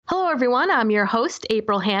everyone. I'm your host,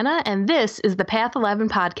 April Hanna, and this is the Path 11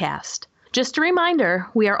 podcast. Just a reminder,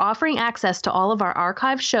 we are offering access to all of our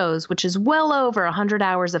archive shows, which is well over 100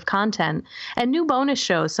 hours of content, and new bonus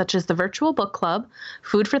shows such as the Virtual Book Club,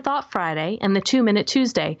 Food for Thought Friday, and the 2-Minute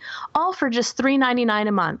Tuesday, all for just $3.99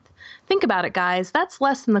 a month. Think about it, guys. That's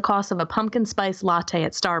less than the cost of a pumpkin spice latte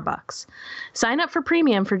at Starbucks. Sign up for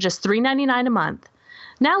premium for just $3.99 a month.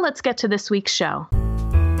 Now let's get to this week's show.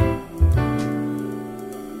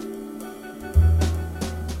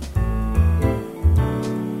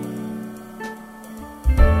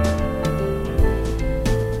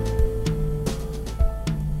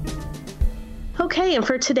 Okay, and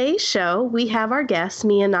for today's show, we have our guest,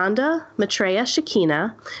 Miananda Maitreya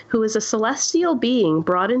Shekinah, who is a celestial being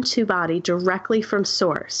brought into body directly from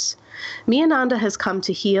Source. Miananda has come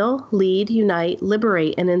to heal, lead, unite,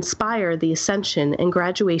 liberate, and inspire the ascension and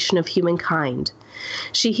graduation of humankind.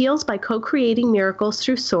 She heals by co-creating miracles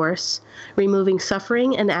through Source, removing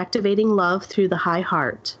suffering and activating love through the high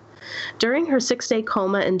heart. During her 6-day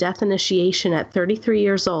coma and death initiation at 33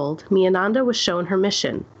 years old, Miananda was shown her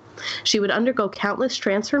mission. She would undergo countless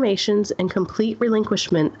transformations and complete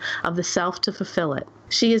relinquishment of the self to fulfill it.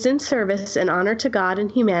 She is in service and honor to God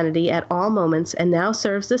and humanity at all moments and now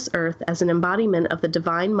serves this earth as an embodiment of the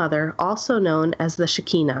Divine Mother, also known as the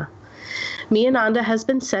Shekinah. Miananda has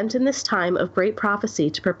been sent in this time of great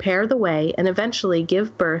prophecy to prepare the way and eventually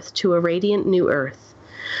give birth to a radiant new earth.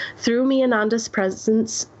 Through Miananda's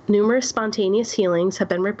presence, numerous spontaneous healings have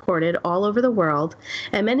been reported all over the world,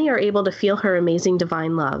 and many are able to feel her amazing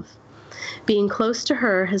divine love. Being close to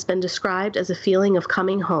her has been described as a feeling of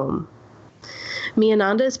coming home.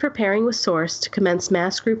 Miananda is preparing with Source to commence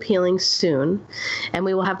mass group healing soon, and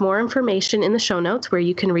we will have more information in the show notes where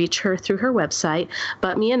you can reach her through her website.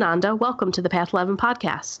 But Miananda, welcome to the Path 11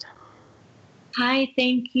 podcast. Hi,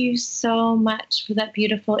 thank you so much for that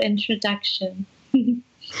beautiful introduction.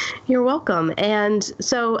 You're welcome. And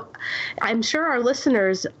so I'm sure our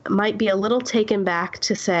listeners might be a little taken back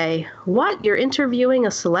to say, what? You're interviewing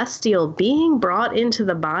a celestial being brought into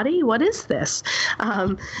the body? What is this?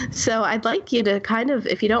 So I'd like you to kind of,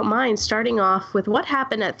 if you don't mind, starting off with what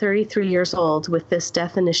happened at 33 years old with this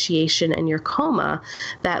death initiation and your coma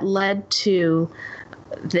that led to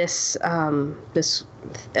this this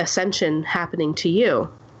ascension happening to you.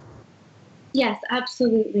 Yes,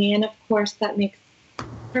 absolutely. And of course, that makes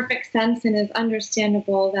perfect sense and is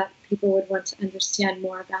understandable that people would want to understand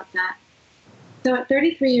more about that. So at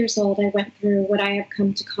 33 years old, I went through what I have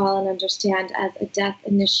come to call and understand as a death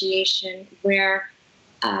initiation, where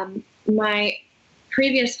my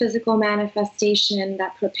previous physical manifestation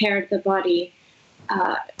that prepared the body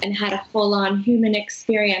and had a full-on human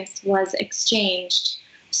experience was exchanged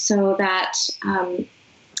so that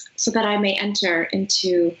I may enter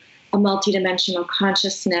into a multidimensional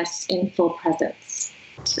consciousness in full presence.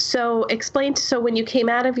 So explain, so when you came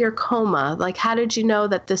out of your coma, like how did you know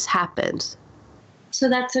that this happened? So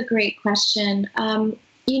that's a great question.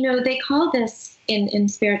 They call this in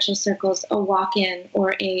spiritual circles a walk-in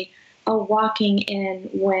or a walking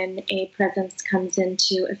in when a presence comes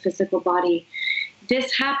into a physical body.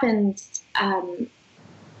 This happens,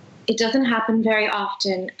 it doesn't happen very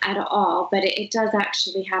often at all, but it does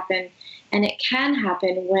actually happen. And it can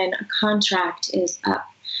happen when a contract is up.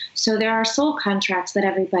 So there are soul contracts that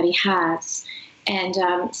everybody has. And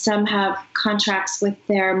some have contracts with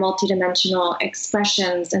their multidimensional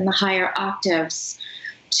expressions in the higher octaves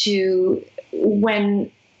to when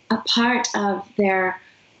a part of their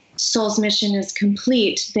soul's mission is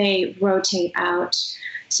complete, they rotate out.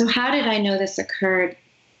 So how did I know this occurred?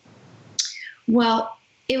 Well,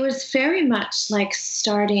 it was very much like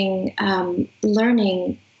starting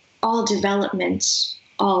learning all development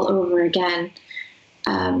all over again.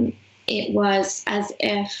 It was as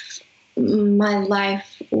if my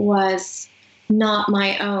life was not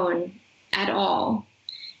my own at all.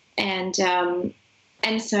 And I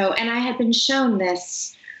had been shown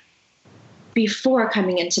this before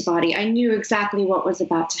coming into body. I knew exactly what was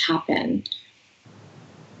about to happen.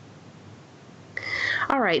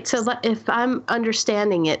 All right. So if I'm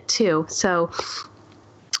understanding it too. So,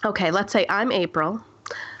 okay, let's say I'm April.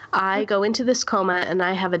 I go into this coma and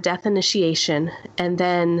I have a death initiation, and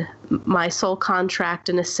then my soul contract,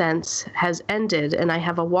 in a sense, has ended, and I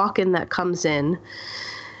have a walk-in that comes in.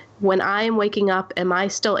 When I am waking up, am I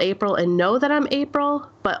still April and know that I'm April,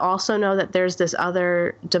 but also know that there's this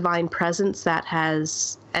other divine presence that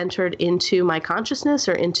has entered into my consciousness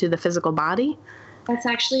or into the physical body? That's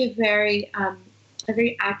actually a very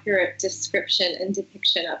accurate description and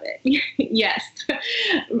depiction of it. Yes.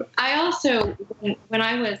 I also,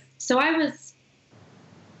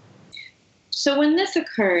 So when this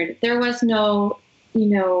occurred, there was no,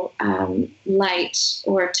 light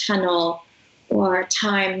or tunnel or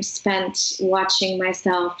time spent watching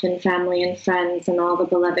myself and family and friends and all the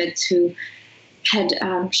beloveds who had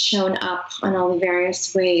shown up on all the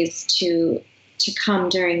various ways to come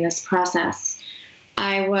during this process.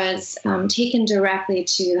 I was taken directly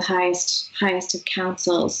to the highest of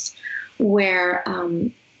councils, where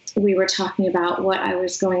we were talking about what we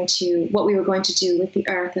were going to do with the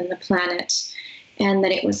earth and the planet, and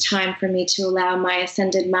that it was time for me to allow my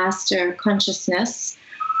ascended master consciousness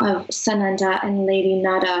of Sananda and Lady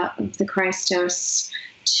Nada of the Christos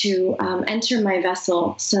to enter my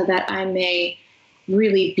vessel so that I may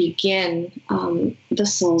really begin the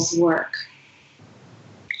soul's work.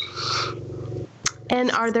 And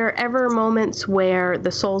are there ever moments where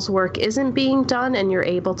the soul's work isn't being done and you're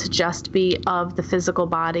able to just be of the physical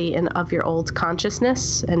body and of your old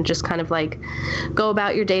consciousness and just kind of like go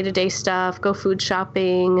about your day-to-day stuff, go food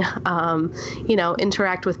shopping,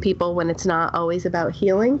 interact with people when it's not always about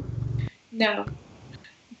healing? No,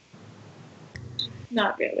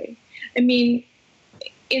 not really. I mean,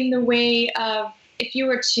 in the way of, if you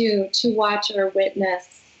were to watch or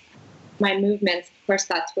witness my movements, of course,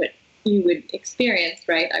 that's what you would experience,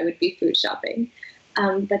 right? I would be food shopping.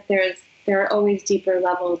 But there are always deeper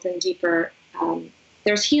levels and deeper,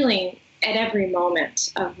 there's healing at every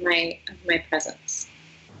moment of my presence.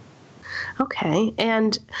 Okay.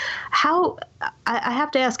 And I have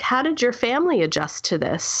to ask, how did your family adjust to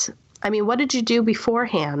this? I mean, what did you do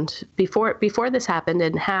beforehand, before this happened?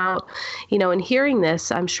 And how, in hearing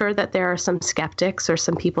this, I'm sure that there are some skeptics or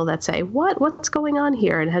some people that say, what's going on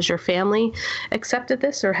here? And has your family accepted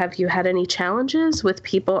this, or have you had any challenges with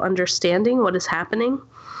people understanding what is happening?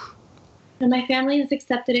 And my family has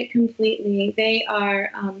accepted it completely. They are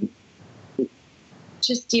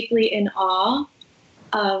just deeply in awe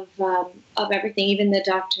of everything. Even the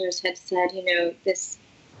doctors had said, this.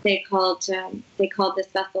 They called this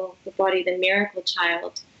vessel, the body, the miracle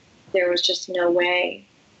child. There was just no way,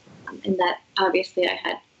 and that obviously I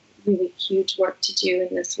had really huge work to do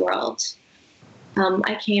in this world.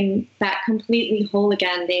 I came back completely whole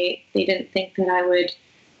again. They didn't think that I would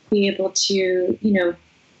be able to,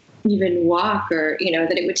 even walk, or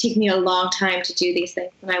that it would take me a long time to do these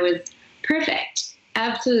things. And I was perfect,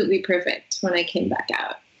 absolutely perfect when I came back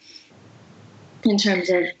out in terms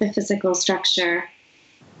of the physical structure.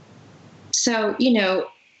 So,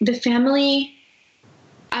 the family,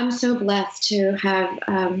 I'm so blessed to have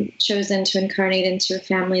chosen to incarnate into a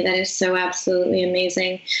family that is so absolutely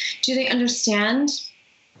amazing. Do they understand?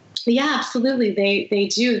 Yeah, absolutely. They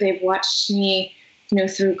do. They've watched me,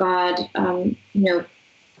 through God,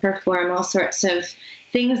 perform all sorts of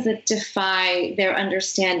things that defy their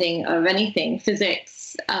understanding of anything,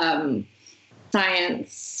 physics,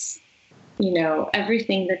 science,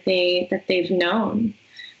 everything that they've known.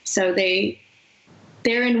 So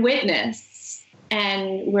they're in witness,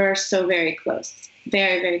 and we're so very close,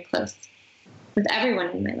 very, very close with everyone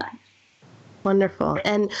in my life. Wonderful.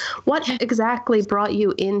 And what exactly brought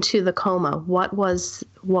you into the coma? What was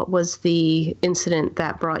the incident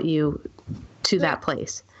that brought you to that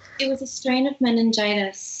place? It was a strain of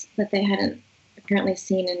meningitis that they hadn't apparently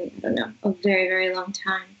seen in, a very, very long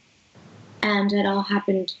time. And it all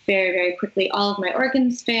happened very, very quickly. All of my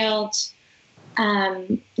organs failed.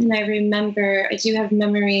 And I do have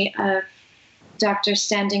memory of doctor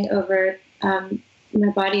standing over my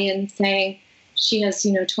body and saying, she has,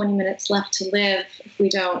 20 minutes left to live if we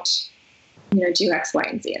don't, do X, Y,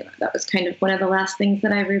 and Z. And that was kind of one of the last things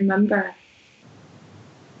that I remember.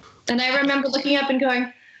 And I remember looking up and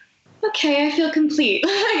going, okay, I feel complete.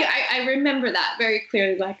 I remember that very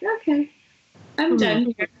clearly, like, okay, I'm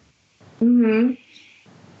done here. Mm-hmm.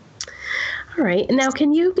 All right. Now,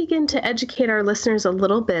 can you begin to educate our listeners a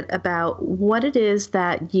little bit about what it is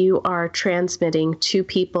that you are transmitting to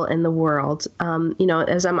people in the world?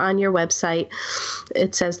 As I'm on your website,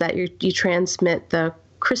 it says that you transmit the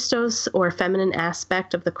Christos, or feminine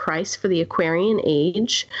aspect of the Christ for the Aquarian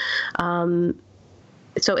age.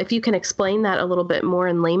 So if you can explain that a little bit more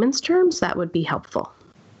in layman's terms, that would be helpful.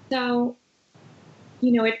 So,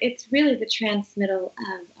 it's really the transmittal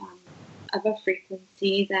of a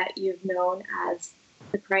frequency that you've known as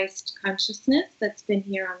the Christ consciousness that's been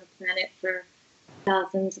here on the planet for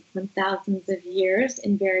thousands upon thousands of years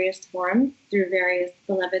in various forms through various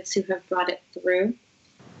beloveds who have brought it through.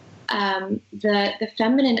 The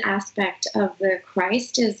feminine aspect of the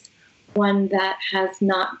Christ is one that has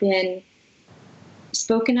not been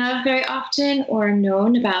spoken of very often or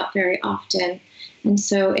known about very often. And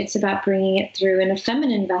so it's about bringing it through in a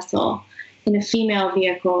feminine vessel. in a female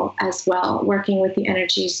vehicle as well, working with the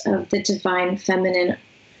energies of the divine feminine,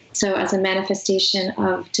 so as a manifestation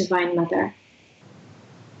of Divine Mother.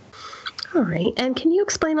 All right. And can you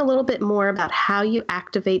explain a little bit more about how you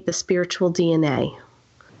activate the spiritual DNA?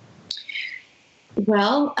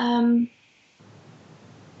 Well,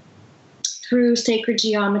 through sacred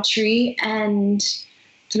geometry and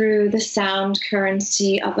through the sound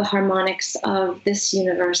currency of the harmonics of this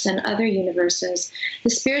universe and other universes. The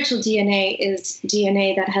spiritual DNA is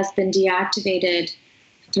DNA that has been deactivated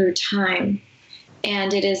through time.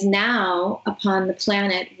 And it is now upon the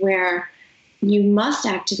planet where you must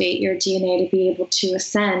activate your DNA to be able to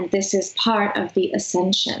ascend. This is part of the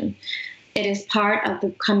ascension. It is part of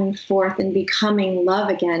the coming forth and becoming love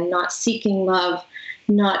again, not seeking love,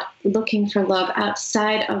 not looking for love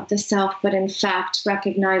outside of the self, but in fact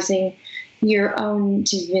recognizing your own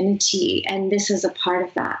divinity. And this is a part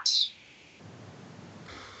of that.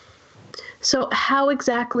 So how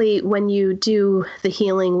exactly, when you do the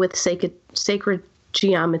healing with sacred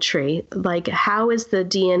geometry, like how is the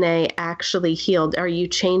DNA actually healed? Are you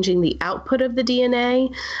changing the output of the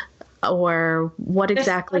DNA? Or what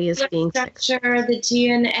exactly is being structure, the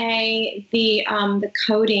DNA, the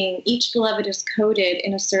coding, each beloved is coded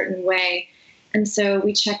in a certain way. And so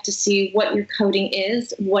we check to see what your coding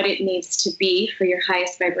is, what it needs to be for your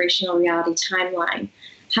highest vibrational reality timeline,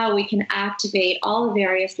 how we can activate all the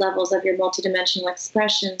various levels of your multidimensional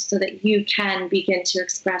expression so that you can begin to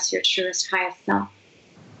express your truest, highest self.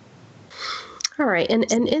 All right. And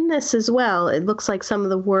in this as well, it looks like some of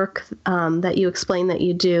the work that you explain that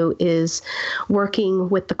you do is working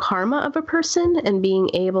with the karma of a person and being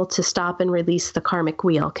able to stop and release the karmic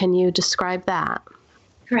wheel. Can you describe that?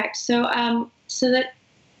 Correct. So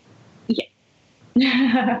yeah.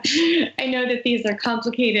 I know that these are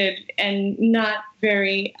complicated and not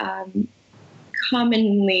very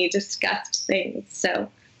commonly discussed things. So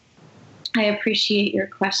I appreciate your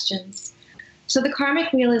questions. So the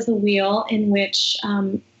karmic wheel is a wheel in which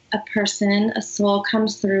a person, a soul,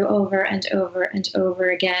 comes through over and over and over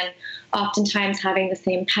again, oftentimes having the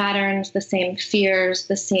same patterns, the same fears,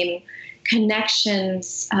 the same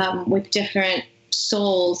connections with different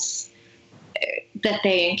souls that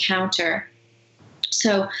they encounter.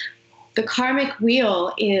 So the karmic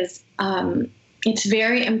wheel is, it's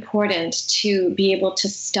very important to be able to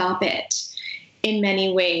stop it in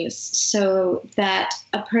many ways so that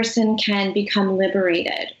a person can become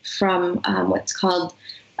liberated from what's called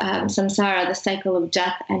samsara, the cycle of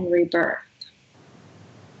death and rebirth.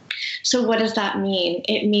 So what does that mean?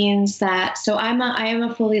 It means that, I am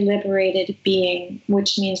a fully liberated being,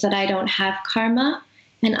 which means that I don't have karma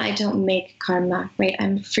and I don't make karma, right?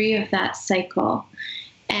 I'm free of that cycle.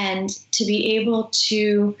 And to be able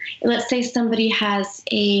to, let's say somebody has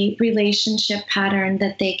a relationship pattern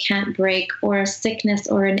that they can't break, or a sickness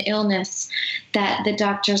or an illness that the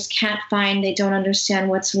doctors can't find, they don't understand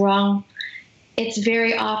what's wrong. It's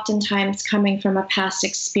very oftentimes coming from a past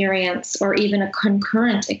experience or even a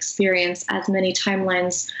concurrent experience, as many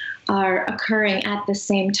timelines are occurring at the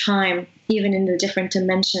same time, even in the different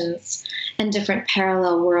dimensions and different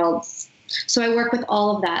parallel worlds. So I work with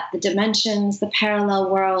all of that, the dimensions, the parallel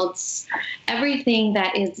worlds, everything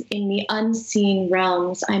that is in the unseen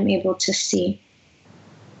realms, I'm able to see.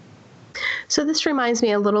 So this reminds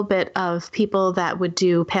me a little bit of people that would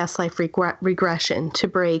do past life regression to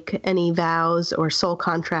break any vows or soul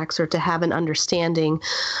contracts, or to have an understanding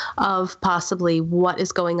of possibly what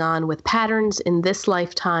is going on with patterns in this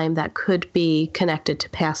lifetime that could be connected to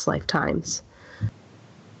past lifetimes.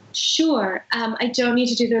 Sure. I don't need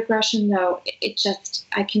to do the regression, though.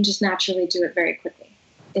 I can just naturally do it very quickly,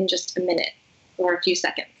 in just a minute or a few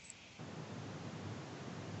seconds.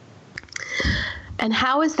 And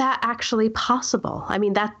how is that actually possible? I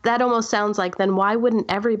mean, that almost sounds like, then why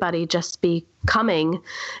wouldn't everybody just be coming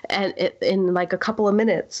and in like a couple of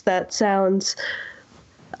minutes? That sounds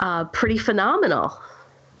pretty phenomenal.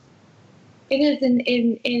 It is, and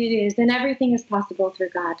it is, and everything is possible through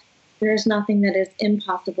God. There's nothing that is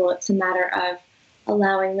impossible. It's a matter of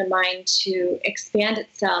allowing the mind to expand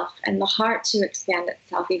itself and the heart to expand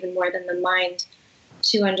itself even more than the mind,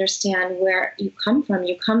 to understand where you come from.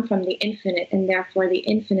 You come from the infinite, and therefore the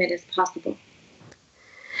infinite is possible.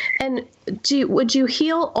 And would you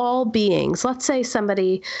heal all beings? Let's say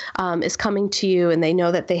somebody is coming to you and they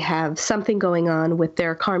know that they have something going on with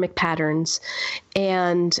their karmic patterns,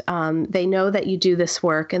 and they know that you do this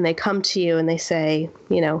work, and they come to you and they say,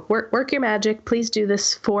 work your magic, please do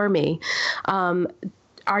this for me.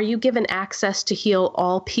 are you given access to heal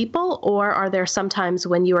all people, or are there some times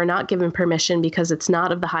when you are not given permission because it's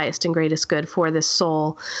not of the highest and greatest good for this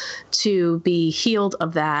soul to be healed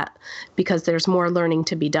of that because there's more learning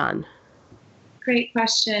to be done? Great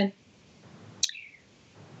question.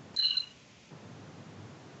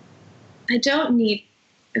 I don't need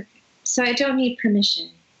permission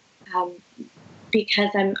because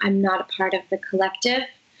I'm not a part of the collective.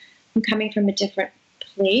 I'm coming from a different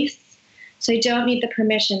place. So I don't need the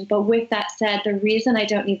permission. But with that said, the reason I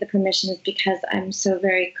don't need the permission is because I'm so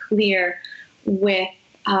very clear with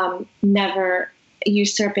never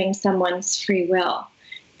usurping someone's free will,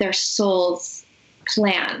 their soul's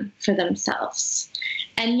plan for themselves.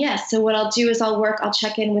 And yes, so what I'll do is I'll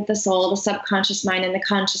check in with the soul, the subconscious mind, and the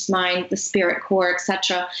conscious mind, the spirit core,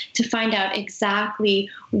 etc., to find out exactly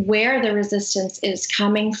where the resistance is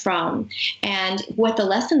coming from and what the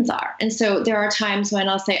lessons are. And so there are times when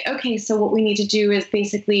I'll say, okay, so what we need to do is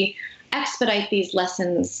basically expedite these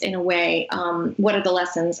lessons in a way. What are the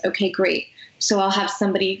lessons? Okay, great. So I'll have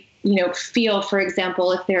somebody, feel, for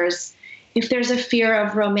example, if there's a fear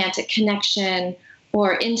of romantic connection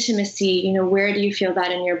or intimacy, where do you feel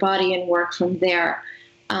that in your body, and work from there.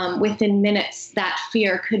 Within minutes, that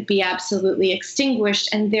fear could be absolutely extinguished,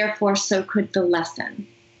 and therefore so could the lesson.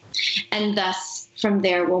 And thus, from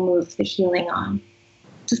there, we'll move the healing on.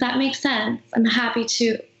 Does that make sense? I'm happy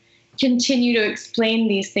to continue to explain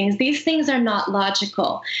these things. These things are not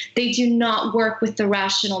logical. They do not work with the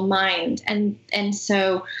rational mind. And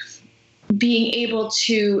so being able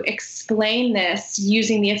to explain this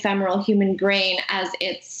using the ephemeral human brain as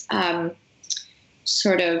its as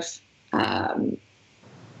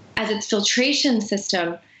its filtration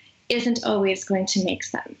system isn't always going to make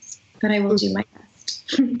sense, but I will do my best.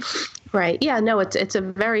 Right. Yeah, no, it's a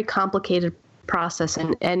very complicated process.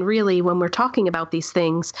 And really, when we're talking about these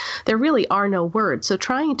things, there really are no words. So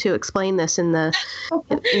trying to explain this in the,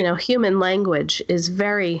 human language is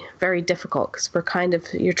very, very difficult,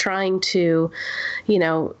 because you're trying to,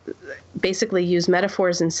 basically use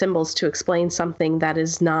metaphors and symbols to explain something that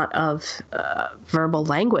is not of verbal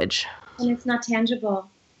language. And it's not tangible.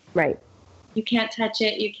 Right. You can't touch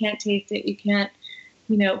it. You can't taste it. You can't,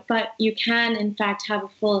 but you can, in fact, have a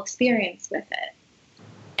full experience with it.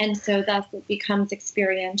 And so thus it becomes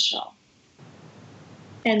experiential.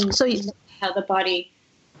 And so how the body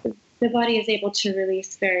is able to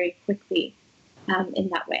release very quickly in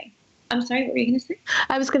that way. I'm sorry, what were you going to say?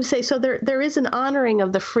 I was going to say, so there is an honoring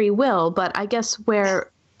of the free will, but I guess where...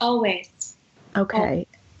 Always. Okay.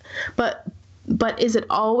 Always. But is it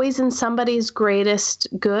always in somebody's greatest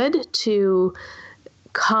good to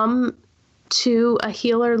come to a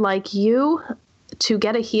healer like you to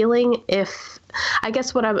get a healing? If I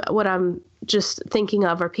guess what I'm just thinking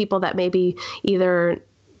of are people that maybe either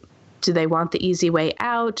do they want the easy way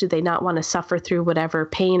out? Do they not want to suffer through whatever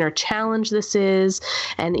pain or challenge this is?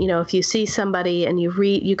 And, if you see somebody and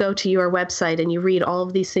you go to your website and you read all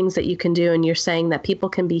of these things that you can do, and you're saying that people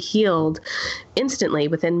can be healed instantly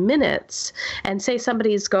within minutes, and say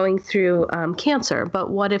somebody is going through cancer, but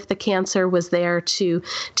what if the cancer was there to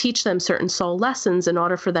teach them certain soul lessons in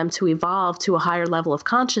order for them to evolve to a higher level of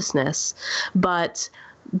consciousness, but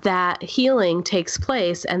that healing takes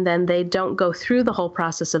place and then they don't go through the whole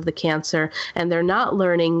process of the cancer, and they're not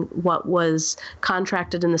learning what was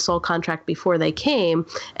contracted in the soul contract before they came,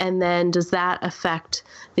 and then does that affect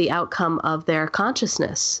the outcome of their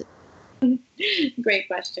consciousness? Great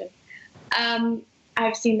question.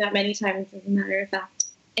 I've seen that many times, as a matter of fact.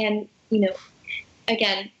 And,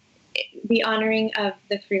 again, the honoring of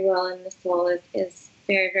the free will and the soul is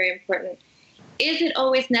very, very important. Is it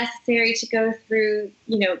always necessary to go through,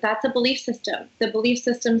 that's a belief system. The belief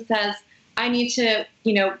system says, I need to,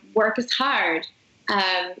 work as hard.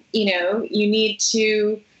 You need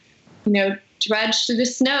to, drudge through the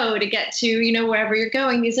snow to get to, wherever you're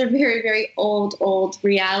going. These are very, very old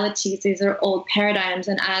realities. These are old paradigms.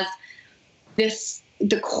 And as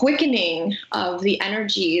the quickening of the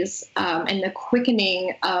energies and the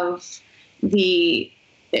quickening of the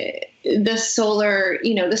solar,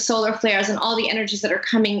 the solar flares and all the energies that are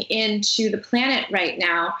coming into the planet right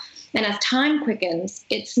now. And as time quickens,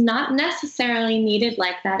 it's not necessarily needed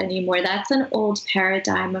like that anymore. That's an old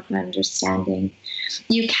paradigm of understanding.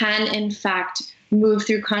 You can, in fact, move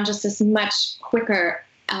through consciousness much quicker.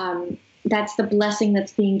 That's the blessing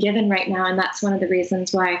that's being given right now. And that's one of the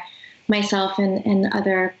reasons why myself and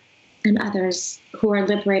others who are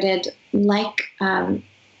liberated like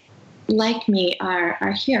me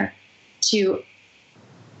are here to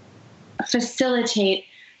facilitate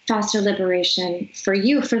faster liberation for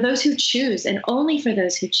you, for those who choose, and only for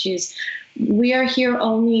those who choose. We are here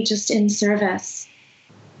only just in service.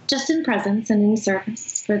 just in presence and in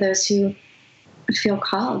service for those who feel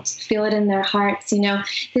called, feel it in their hearts.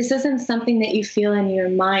 This isn't something that you feel in your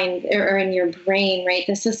mind or in your brain, right?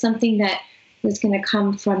 This is something that is going to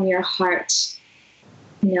come from your heart.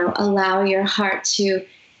 Allow your heart to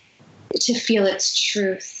feel its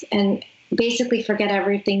truth and basically forget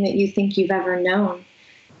everything that you think you've ever known,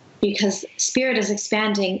 because Spirit is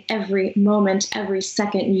expanding every moment, every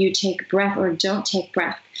second you take breath or don't take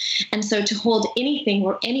breath. And so to hold anything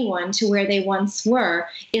or anyone to where they once were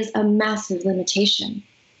is a massive limitation.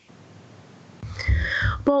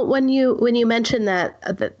 Well, when you mention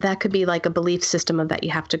that could be like a belief system of that you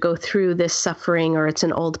have to go through this suffering, or it's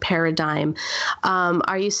an old paradigm,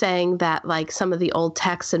 are you saying that like some of the old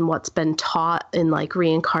texts and what's been taught in like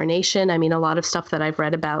reincarnation? I mean, a lot of stuff that I've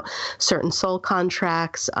read about certain soul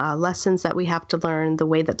contracts, lessons that we have to learn, the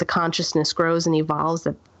way that the consciousness grows and evolves,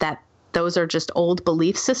 that those are just old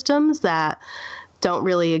belief systems that don't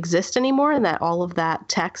really exist anymore, and that all of that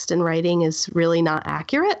text and writing is really not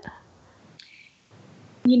accurate?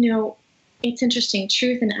 It's interesting.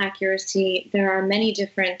 Truth and accuracy, there are many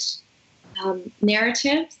different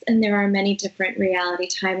narratives, and there are many different reality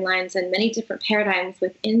timelines and many different paradigms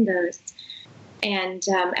within those. And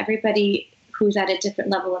everybody who's at a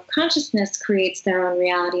different level of consciousness creates their own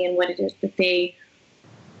reality and what it is that they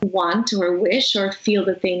want or wish or feel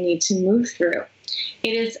that they need to move through.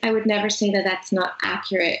 It is, I would never say that that's not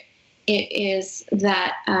accurate. It is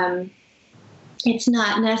that it's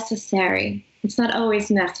not necessary. It's not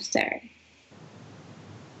always necessary.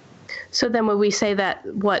 So then would we say that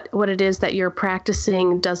what it is that you're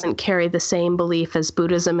practicing doesn't carry the same belief as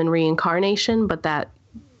Buddhism and reincarnation, but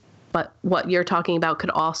what you're talking about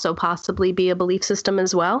could also possibly be a belief system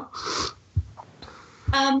as well?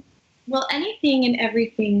 Well, anything and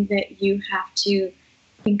everything that you have to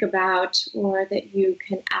think about or that you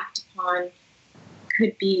can act upon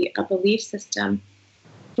could be a belief system.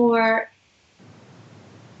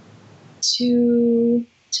 To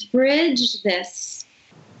bridge this,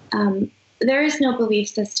 there is no belief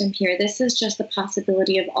system here. This is just the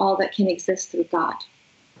possibility of all that can exist through God.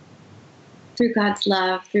 Through God's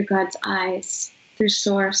love, through God's eyes, through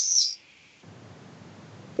Source.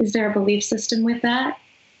 Is there a belief system with that?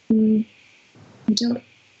 It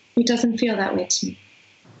doesn't feel that way to me.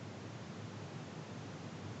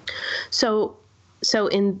 So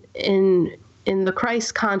in the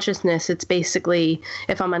Christ consciousness, it's basically,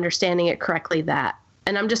 if I'm understanding it correctly, that,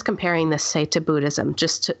 and I'm just comparing this, say, to Buddhism,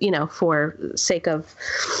 just to, for sake of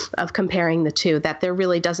comparing the two, that there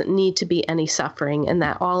really doesn't need to be any suffering, and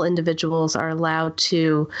that all individuals are allowed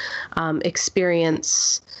to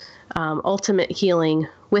experience ultimate healing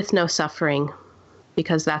with no suffering,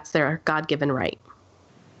 because that's their God-given right.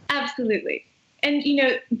 Absolutely. And,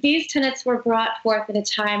 these tenets were brought forth at a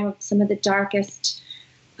time of some of the darkest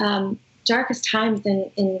times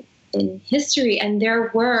in history. And there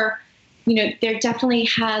were, there definitely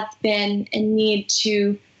has been a need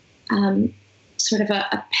to sort of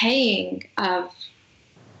a paying of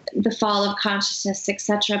the fall of consciousness,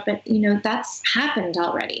 etc. But, that's happened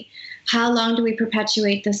already. How long do we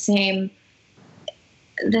perpetuate the same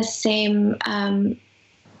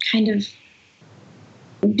kind of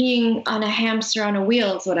being on a hamster on a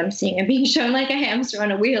wheel is what I'm seeing. I'm being shown like a hamster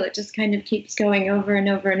on a wheel. It just kind of keeps going over and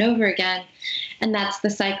over and over again. And that's the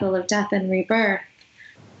cycle of death and rebirth.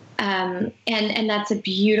 And that's a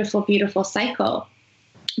beautiful, beautiful cycle.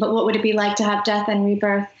 But what would it be like to have death and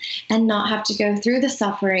rebirth and not have to go through the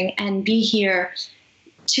suffering and be here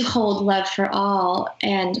to hold love for all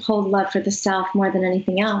and hold love for the self more than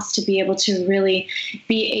anything else, to be able to really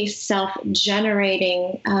be a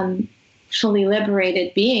self-generating, fully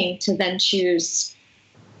liberated being, to then choose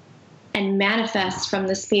and manifest from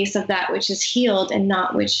the space of that which is healed and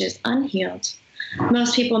not which is unhealed.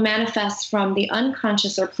 Most people manifest from the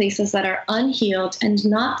unconscious or places that are unhealed and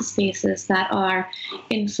not the spaces that are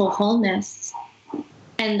in full wholeness.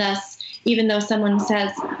 And thus, even though someone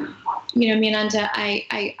says, Meananda,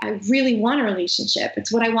 I really want a relationship.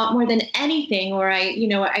 It's what I want more than anything, or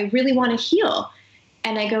I really want to heal.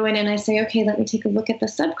 And I go in and I say, okay, let me take a look at the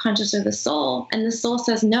subconscious or the soul. And the soul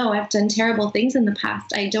says, no, I've done terrible things in the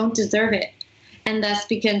past. I don't deserve it. And thus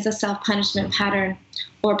begins a self-punishment pattern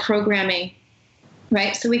or programming,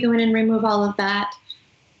 right? So we go in and remove all of that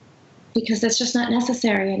because it's just not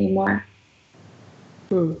necessary anymore.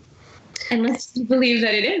 And let's believe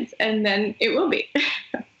that it is, and then it will be.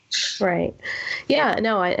 Right. Yeah,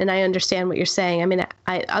 no, I understand what you're saying. I mean,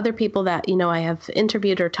 other people that, I have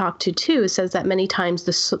interviewed or talked to too, says that many times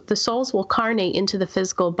the souls will carnate into the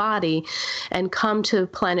physical body and come to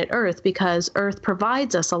planet Earth because Earth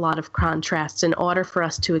provides us a lot of contrasts in order for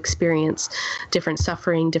us to experience different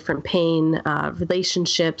suffering, different pain,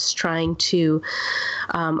 relationships, trying to,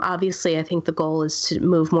 obviously, I think the goal is to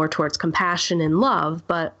move more towards compassion and love,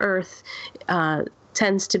 but Earth,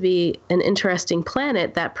 tends to be an interesting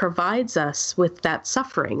planet that provides us with that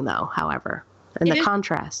suffering, though, however, and the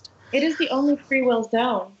contrast. It is the only free will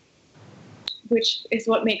zone, which is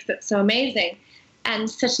what makes it so amazing and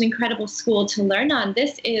such an incredible school to learn on.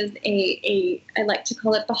 This is I like to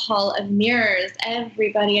call it the hall of mirrors.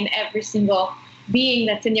 Everybody and every single being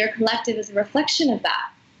that's in your collective is a reflection of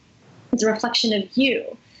that. It's a reflection of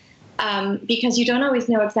you. Because you don't always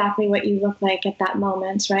know exactly what you look like at that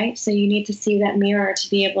moment, right? So you need to see that mirror to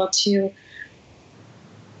be able to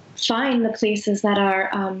find the places that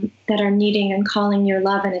are needing and calling your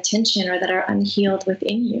love and attention, or that are unhealed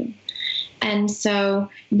within you. And so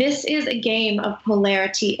this is a game of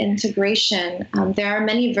polarity integration. There are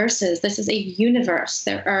many verses. This is a universe.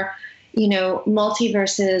 There are,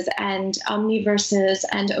 multiverses and omniverses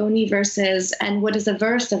and oniverses. And what is a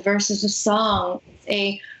verse? A verse is a song. It's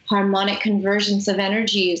a harmonic convergence of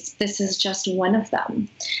energies. This is just one of them.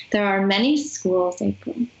 There are many schools,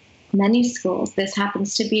 April, many schools. This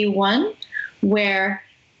happens to be one where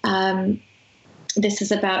this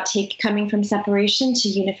is about coming from separation to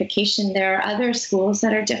unification. There are other schools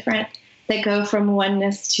that are different, that go from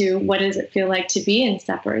oneness to what does it feel like to be in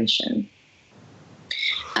separation.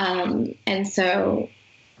 And so,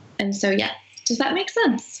 yes. Does that make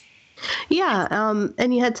sense? Yeah,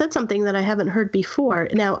 and you had said something that I haven't heard before.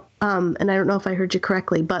 Now, and I don't know if I heard you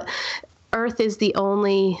correctly, but Earth is the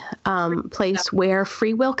only place where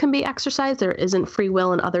free will can be exercised. There isn't free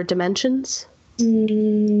will in other dimensions?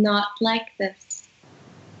 Not like this.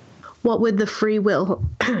 What would the free will,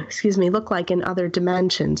 look like in other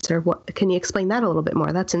dimensions? Or what? Can you explain that a little bit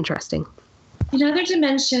more? That's interesting. In other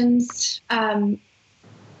dimensions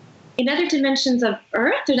of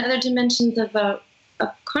Earth, in other dimensions of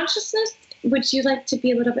consciousness, would you like to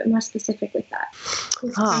be a little bit more specific with that?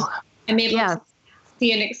 I'm able to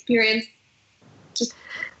see and experience just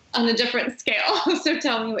on a different scale. So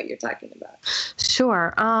tell me what you're talking about.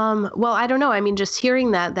 Sure. Well, I don't know. I mean, just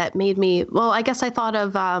hearing that made me, I guess I thought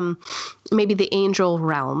of maybe the angel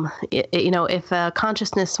realm. If a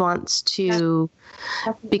consciousness wants to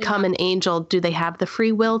become an angel, do they have the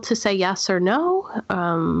free will to say yes or no?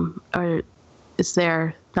 Or is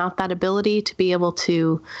there not that ability to be able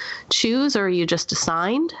to choose, or are you just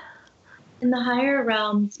assigned? In the higher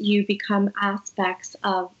realms, you become aspects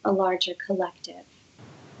of a larger collective.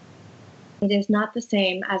 It is not the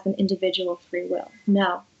same as an individual free will.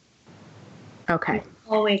 No. Okay. It's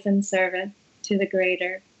always in service to the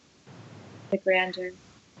greater, the grander,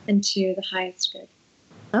 and to the highest good.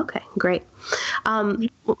 Okay, great.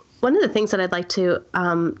 One of the things that I'd like to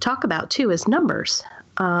talk about, too, is numbers.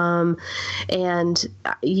 And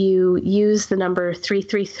you use the number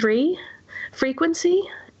 333 frequency.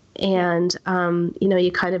 And,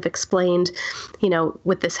 you kind of explained,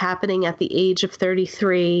 with this happening at the age of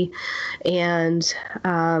 33 and,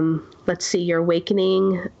 let's see, your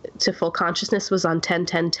awakening to full consciousness was on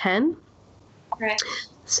 10-10-10. Right.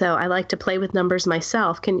 So I like to play with numbers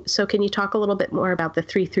myself. Can you talk a little bit more about the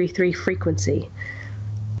 333 frequency?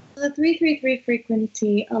 The 333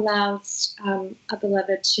 frequency allows a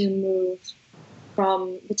beloved to move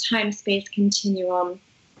from the time-space continuum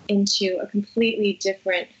into a completely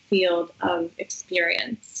different field of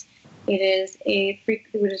experience. It is the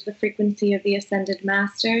frequency of the Ascended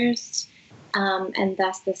Masters, and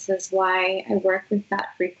thus this is why I work with that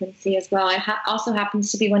frequency as well. It also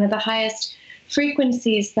happens to be one of the highest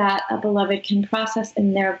frequencies that a beloved can process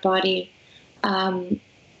in their body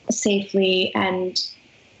safely and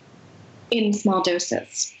in small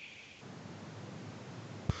doses.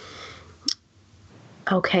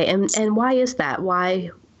 Okay, and why is that?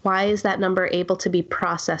 Why is that number able to be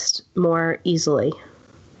processed more easily?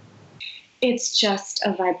 It's just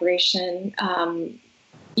a vibration.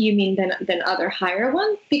 You mean than other higher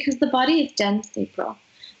ones? Because the body is dense, April.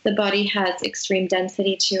 The body has extreme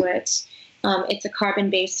density to it. It's a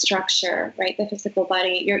carbon-based structure, right? The physical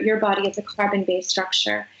body, your body is a carbon-based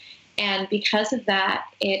structure. And because of that,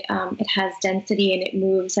 it has density and it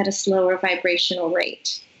moves at a slower vibrational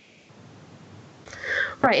rate.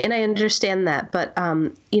 Right, and I understand that, but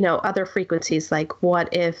other frequencies, like what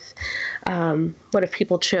if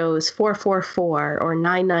people chose 444 or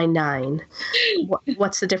 999?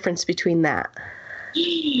 What's the difference between that?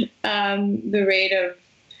 The rate of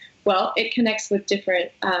Well, it connects with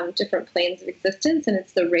different planes of existence, and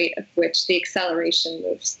it's the rate of which the acceleration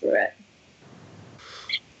moves through it.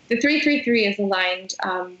 The 333 is aligned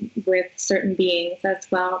with certain beings as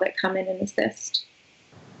well that come in and assist.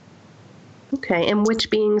 Okay, and which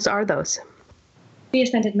beings are those? The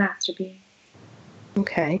Ascended Master being.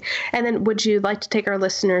 Okay, and then would you like to take our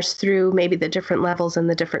listeners through maybe the different levels and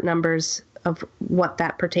the different numbers of what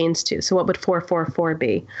that pertains to? So what would 444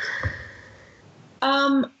 be?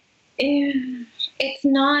 It's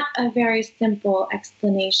not a very simple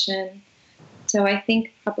explanation, so I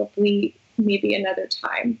think probably maybe another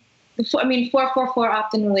time. 444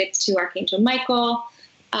 often relates to Archangel Michael.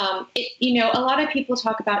 A lot of people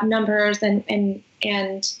talk about numbers, and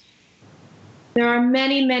there are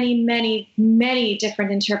many, many, many, many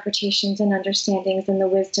different interpretations and understandings and the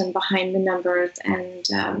wisdom behind the numbers and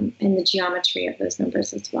the geometry of those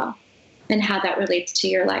numbers as well, and how that relates to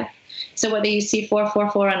your life. So whether you see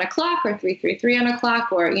 444 on a clock or 333 on a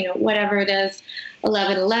clock, or whatever it is,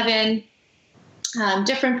 1111,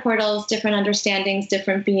 different portals, different understandings,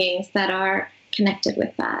 different beings that are connected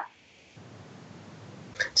with that.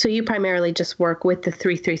 So you primarily just work with the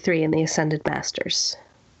 333 and the Ascended Masters?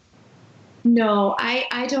 No,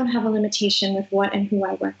 I don't have a limitation with what and who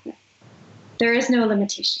I work with. There is no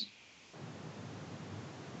limitation.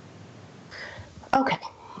 Okay.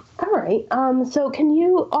 All right. So can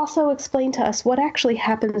you also explain to us what actually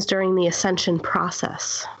happens during the ascension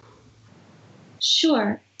process?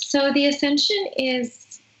 Sure. So the ascension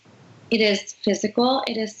is physical,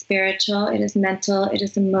 it is spiritual, it is mental, it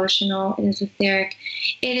is emotional, it is etheric.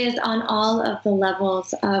 It is on all of the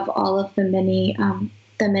levels of all of the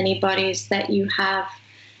many bodies that you have.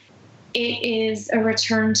 It is a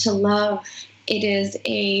return to love. It is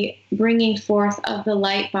a bringing forth of the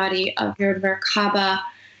light body of your Merkaba,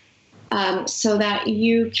 so that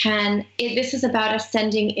you can, this is about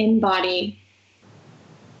ascending in body,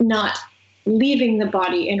 not leaving the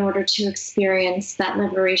body in order to experience that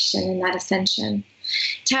liberation and that ascension.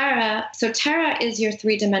 Terra is your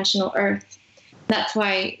three-dimensional earth. That's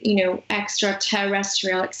why,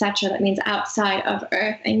 extraterrestrial, etc. That means outside of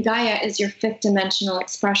Earth. And Gaia is your fifth-dimensional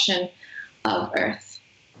expression of Earth,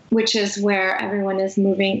 which is where everyone is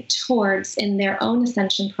moving towards in their own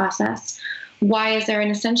ascension process. Why is there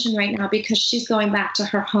an ascension right now? Because she's going back to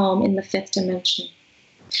her home in the fifth dimension.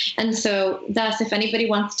 And so thus, if anybody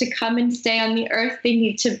wants to come and stay on the earth, they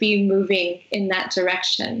need to be moving in that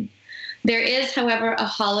direction. There is, however, a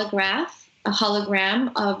hologram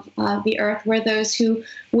of the earth where those who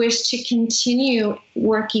wish to continue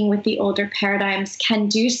working with the older paradigms can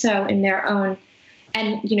do so in their own,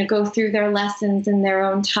 and go through their lessons in their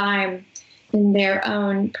own time, in their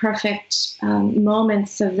own perfect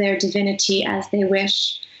moments of their divinity as they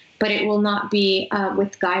wish. But it will not be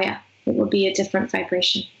with Gaia. It will be a different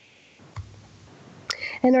vibration.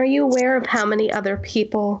 And are you aware of how many other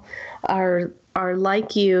people are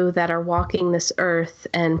like you that are walking this earth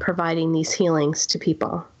and providing these healings to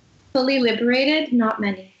people? Fully liberated, not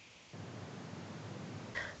many.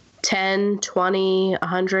 10, 20,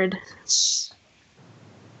 100?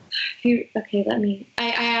 I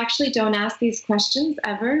actually don't ask these questions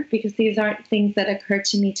ever, because these aren't things that occur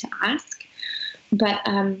to me to ask. But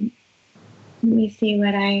let me see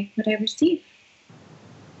what I receive.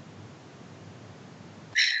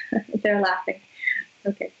 They're laughing.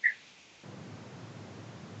 Okay.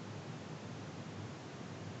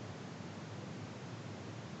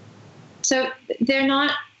 So they're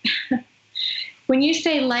not, when you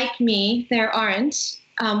say like me, there aren't.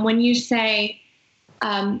 When you say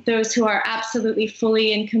those who are absolutely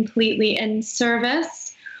fully and completely in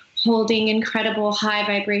service, holding incredible high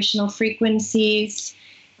vibrational frequencies,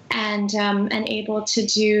 and able to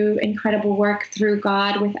do incredible work through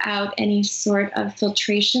God without any sort of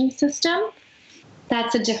filtration system,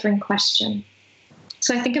 that's a different question.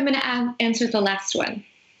 So I think I'm going to answer the last one.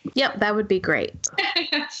 Yep, that would be great.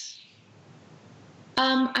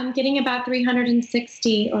 I'm getting about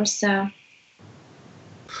 360 or so.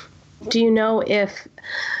 Do you know if...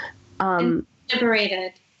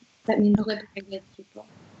 liberated. That means liberated people.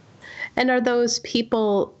 And are those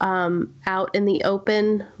people out in the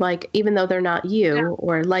open, like, even though they're not you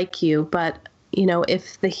or like you, but,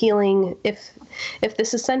 if the healing, if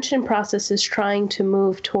this ascension process is trying to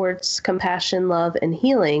move towards compassion, love, and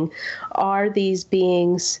healing, are these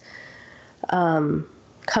beings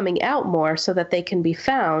coming out more so that they can be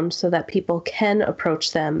found, so that people can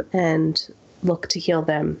approach them and look to heal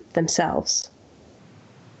themselves?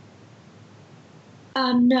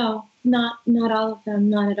 No, not all of them,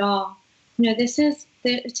 not at all.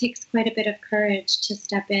 It takes quite a bit of courage to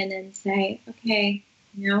step in and say, okay,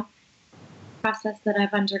 process that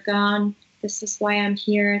I've undergone. This is why I'm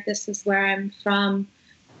here. This is where I'm from.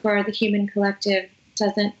 For the human collective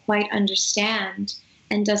doesn't quite understand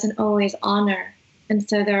and doesn't always honor. And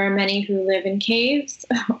so there are many who live in caves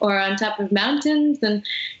or on top of mountains. And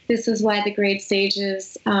this is why the great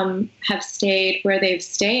sages have stayed where they've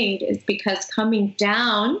stayed, is because coming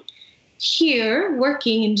down here,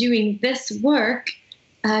 working and doing this work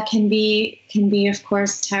can be, of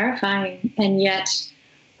course, terrifying. And yet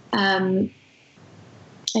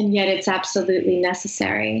it's absolutely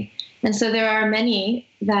necessary. And so there are many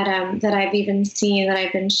that I've even seen, that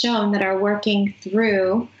I've been shown, that are working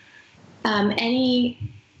through any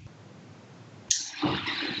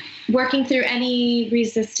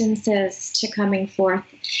resistances to coming forth.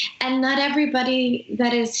 And not everybody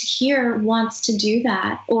that is here wants to do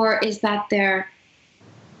that, or is that their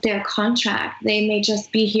contract. They may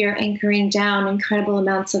just be here anchoring down incredible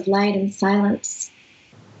amounts of light and silence.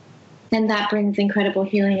 And that brings incredible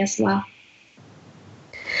healing as well.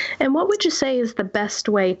 And what would you say is the best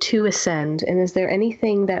way to ascend? And is there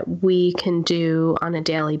anything that we can do on a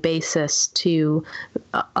daily basis to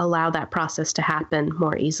allow that process to happen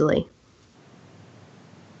more easily?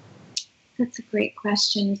 That's a great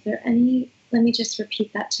question. Is there any, let me just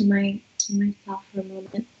repeat that to myself for a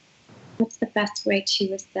moment. What's the best way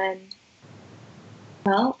to ascend?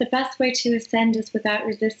 Well, the best way to ascend is without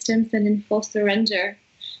resistance and in full surrender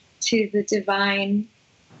to the divine.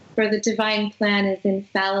 For the divine plan is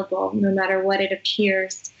infallible, no matter what it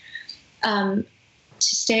appears. To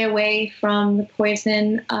stay away from the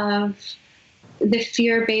poison of the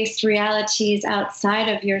fear-based realities outside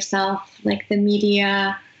of yourself, like the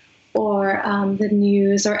media or the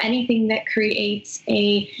news, or anything that creates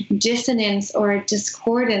a dissonance or a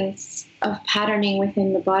discordance of patterning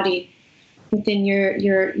within the body, within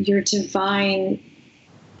your divine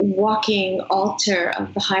walking altar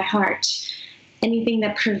of the high heart. Anything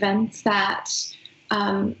that prevents that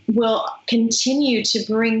will continue to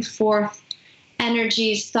bring forth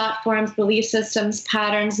energies, thought forms, belief systems,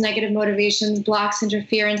 patterns, negative motivations, blocks,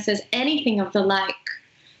 interferences, anything of the like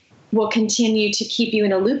will continue to keep you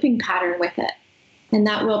in a looping pattern with it. And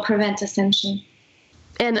that will prevent ascension.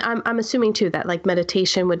 And I'm assuming too that like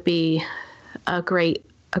meditation would be a great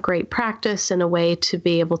practice and a way to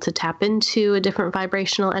be able to tap into a different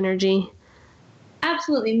vibrational energy.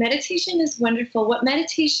 Absolutely. Meditation is wonderful. What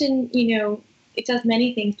meditation, it does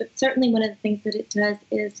many things, but certainly one of the things that it does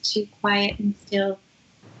is to quiet and still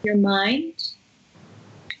your mind,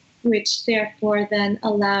 which therefore then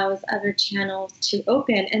allows other channels to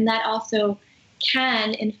open. And that also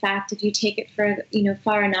can, in fact, if you take it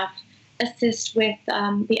far enough, assist with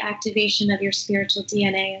the activation of your spiritual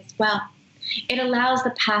DNA as well. It allows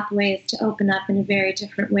the pathways to open up in a very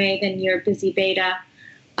different way than your busy beta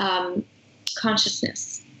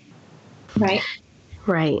consciousness, right?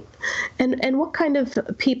 Right. And what kind of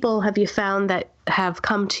people have you found that have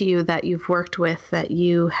come to you that you've worked with that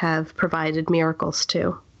you have provided miracles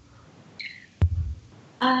to?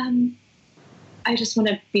 I just want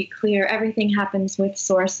to be clear. Everything happens with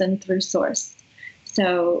source and through source.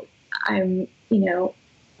 So I'm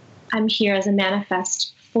here as a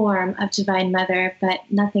manifest form of Divine Mother, but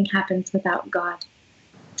nothing happens without God.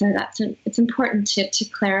 So it's important to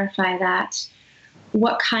clarify that.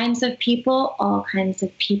 What kinds of people? All kinds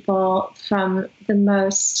of people, from the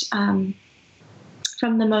most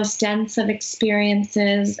dense of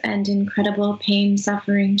experiences and incredible pain,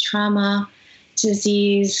 suffering, trauma,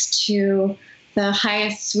 disease, to the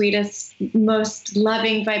highest, sweetest, most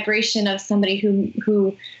loving vibration of somebody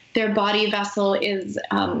who their body vessel is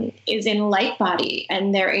in light body,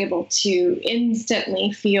 and they're able to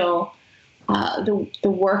instantly feel the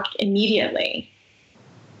work immediately.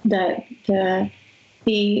 The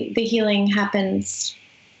healing happens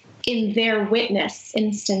in their witness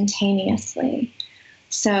instantaneously.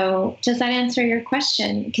 So does that answer your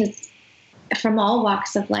question? Because from all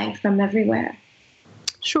walks of life, from everywhere.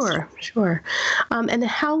 Sure. And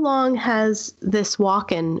how long has this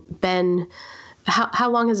walk-in been? How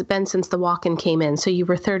long has it been since the walk-in came in? So you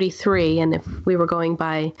were 33, and if we were going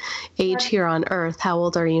by age here on Earth, how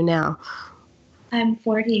old are you now? I'm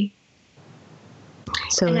 40.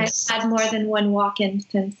 So and I've had more than one walk-in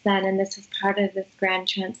since then, and this is part of this grand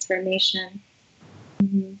transformation.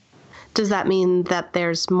 Mm-hmm. Does that mean that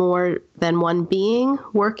there's more than one being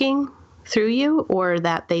working through you, or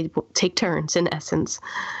that they take turns in essence?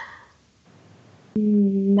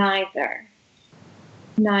 Neither.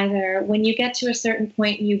 When you get to a certain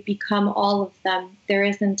point, you become all of them. There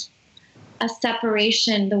isn't a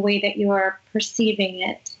separation the way that you're perceiving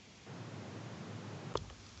it.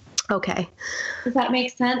 Okay. Does that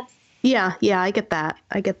make sense? Yeah, I get that.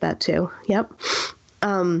 I get that too. Yep.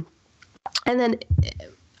 And then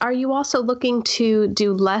are you also looking to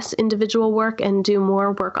do less individual work and do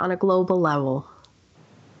more work on a global level?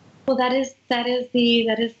 Well, that is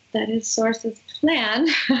Source's plan.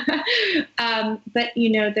 But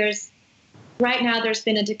right now there's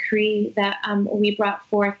been a decree that we brought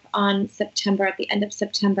forth at the end of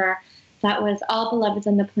September, that was all beloveds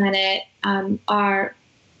on the planet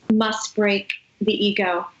must break the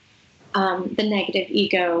ego, the negative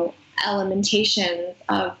ego elementations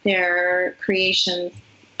of their creations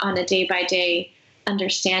on a day-by-day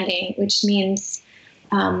understanding, which means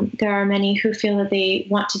there are many who feel that they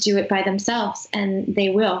want to do it by themselves, and they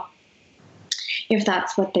will, if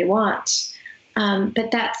that's what they want.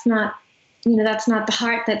 But that's not the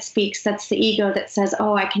heart that speaks. That's the ego that says,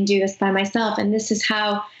 oh, I can do this by myself. And this is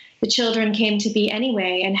how the children came to be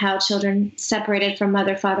anyway, and how children separated from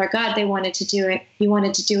Mother, Father, God, they wanted to do it. You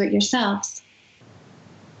wanted to do it yourselves.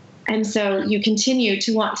 And so you continue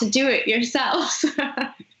to want to do it yourselves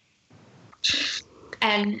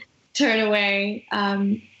and turn away,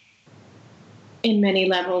 in many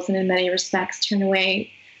levels and in many respects, turn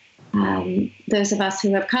away those of us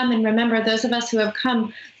who have come. And remember, those of us who have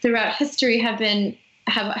come throughout history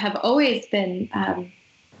have always been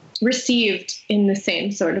received in the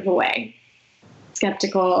same sort of a way,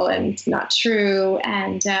 skeptical and not true,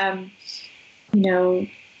 and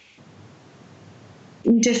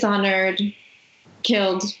dishonored,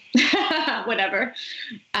 killed, whatever.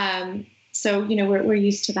 So we're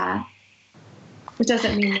used to that. It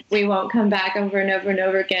doesn't mean we won't come back over and over and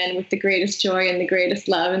over again with the greatest joy and the greatest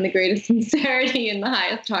love and the greatest sincerity and the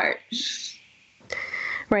highest heart.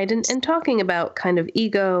 Right. And talking about kind of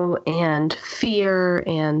ego and fear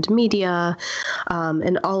and media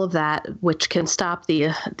and all of that, which can stop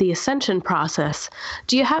the ascension process,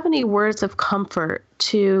 do you have any words of comfort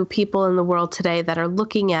to people in the world today that are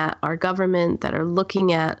looking at our government, that are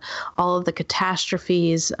looking at all of the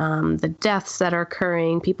catastrophes, the deaths that are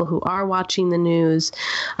occurring? People who are watching the news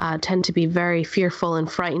tend to be very fearful and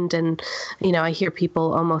frightened. And, I hear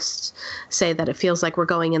people almost say that it feels like we're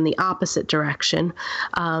going in the opposite direction.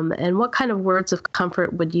 And what kind of words of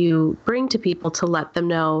comfort would you bring to people to let them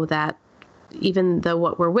know that even though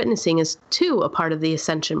what we're witnessing is too a part of the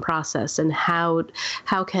ascension process, and how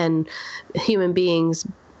can human beings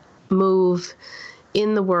move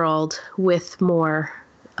in the world with more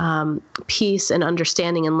peace and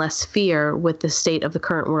understanding and less fear with the state of the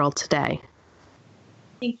current world today?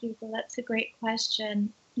 Thank you. Well, that's a great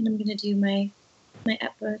question, and I'm going to do my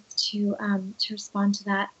utmost to respond to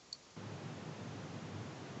that.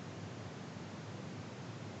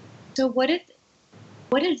 So what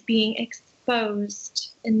is being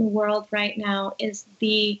exposed in the world right now is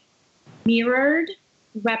the mirrored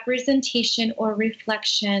representation or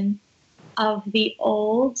reflection of the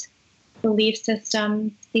old belief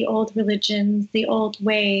systems, the old religions, the old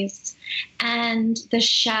ways, and the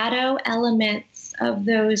shadow elements of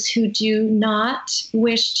those who do not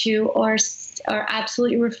wish to or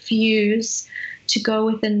absolutely refuse to go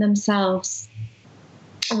within themselves.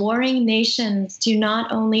 Warring nations do not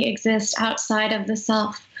only exist outside of the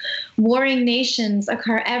self. Warring nations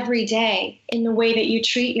occur every day in the way that you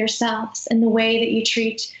treat yourselves, in the way that you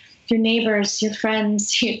treat your neighbors, your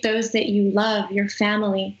friends, those that you love, your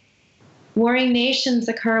family. Warring nations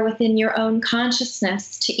occur within your own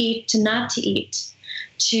consciousness, to eat, to not to eat.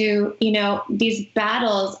 These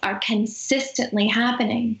battles are consistently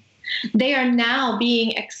happening. They are now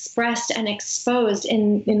being expressed and exposed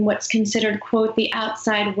in what's considered, quote, the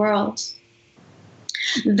outside world.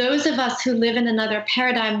 Those of us who live in another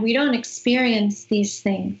paradigm, we don't experience these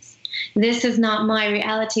things. This is not my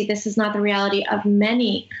reality. This is not the reality of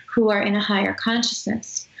many who are in a higher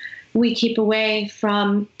consciousness. We keep away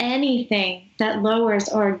from anything that lowers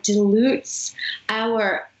or dilutes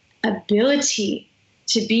our ability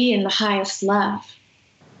to be in the highest love.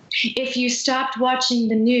 If you stopped watching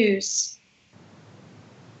the news,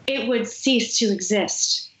 it would cease to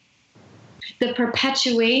exist. The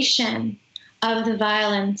perpetuation of the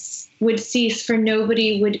violence would cease, for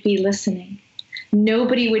nobody would be listening.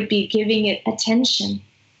 Nobody would be giving it attention.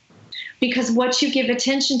 Because what you give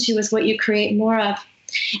attention to is what you create more of.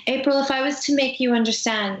 April, if I was to make you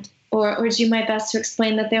understand or do my best to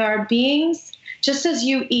explain that there are beings, just as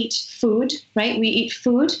you eat food, right? We eat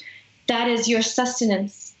food, that is your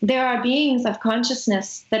sustenance. There are beings of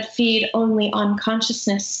consciousness that feed only on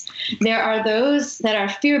consciousness. There are those that are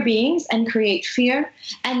fear beings and create fear,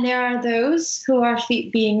 and there are those who are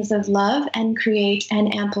beings of love and create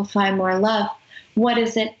and amplify more love. What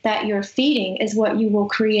is it that you're feeding is what you will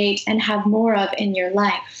create and have more of in your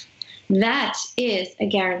life. That is a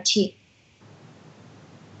guarantee.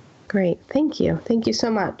 Great. Thank you. Thank you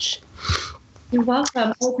so much. You're welcome.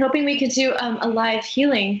 I was hoping we could do a live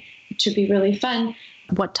healing, which would be really fun.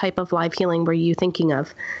 What type of live healing were you thinking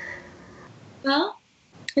of? Well,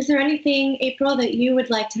 is there anything, April, that you would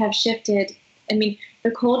like to have shifted? I mean,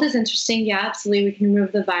 the cold is interesting. Yeah, absolutely. We can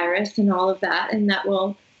remove the virus and all of that, and that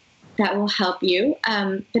will help you.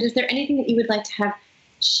 But is there anything that you would like to have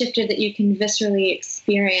shifted that you can viscerally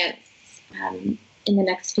experience in the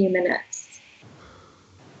next few minutes?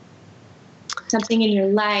 Something in your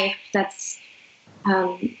life that's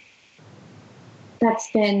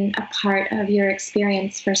been a part of your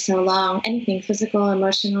experience for so long. Anything physical,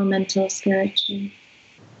 emotional, mental, spiritual.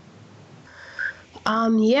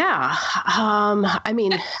 Yeah. I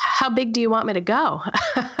mean, how big do you want me to go?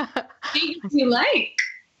 Big as you like.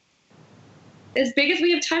 As big as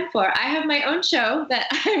we have time for. I have my own show that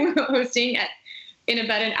I'm hosting in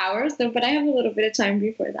about an hour or so, but I have a little bit of time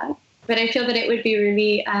before that. But I feel that it would be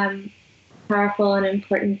really powerful and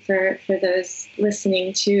important for those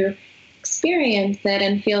listening to experience it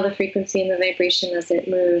and feel the frequency and the vibration as it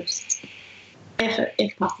moves,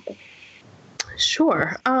 if possible.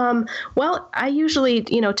 Sure. Well, I usually,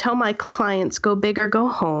 tell my clients, go big or go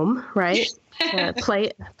home, right?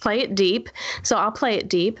 Play it deep. So I'll play it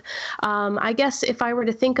deep. I guess if I were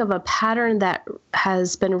to think of a pattern that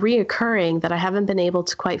has been reoccurring that I haven't been able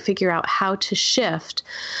to quite figure out how to shift,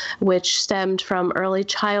 which stemmed from early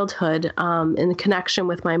childhood in connection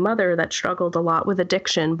with my mother that struggled a lot with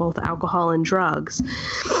addiction, both alcohol and drugs.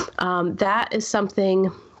 That is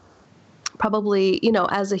something probably,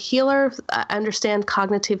 as a healer, I understand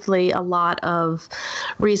cognitively a lot of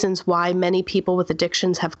reasons why many people with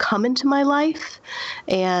addictions have come into my life.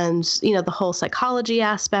 And, the whole psychology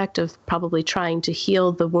aspect of probably trying to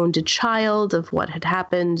heal the wounded child of what had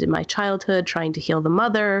happened in my childhood, trying to heal the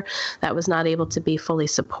mother that was not able to be fully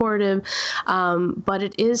supportive. But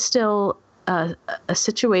it is still a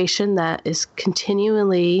situation that is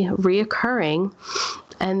continually reoccurring,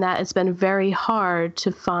 and that it's been very hard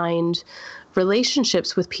to find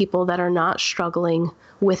relationships with people that are not struggling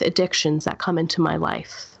with addictions that come into my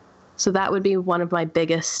life. So that would be one of my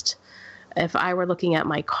biggest, if I were looking at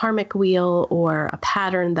my karmic wheel or a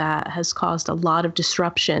pattern that has caused a lot of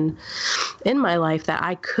disruption in my life that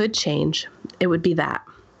I could change, it would be that.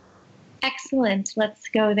 Excellent. Let's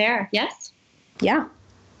go there. Yes? Yeah.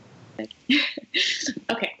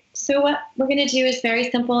 Okay. So what we're going to do is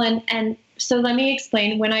very simple. And so let me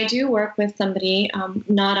explain. When I do work with somebody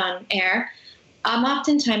not on air, I'm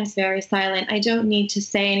oftentimes very silent. I don't need to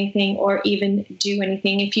say anything or even do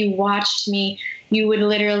anything. If you watched me, you would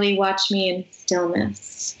literally watch me in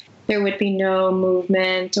stillness. There would be no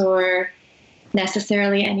movement or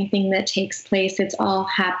necessarily anything that takes place. It's all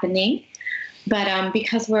happening. But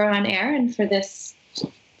because we're on air and for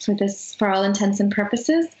all intents and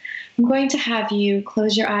purposes, I'm going to have you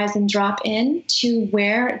close your eyes and drop in to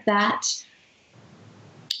where that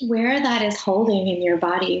is holding in your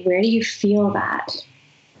body. Where do you feel that?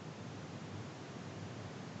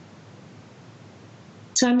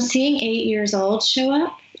 So I'm seeing 8 years old show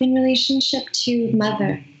up in relationship to the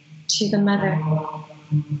mother.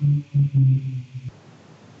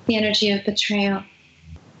 The energy of betrayal.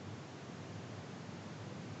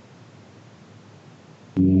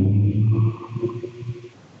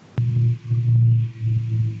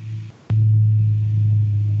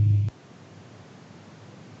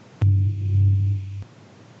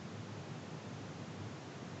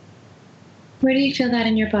 Where do you feel that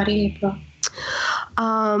in your body, April?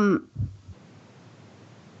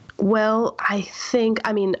 Well,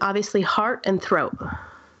 obviously heart and throat.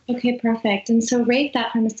 Okay, perfect. And so rate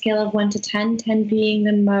that from a scale of 1 to 10, 10 being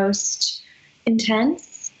the most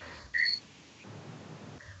intense.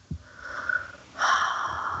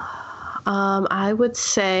 I would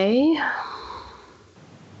say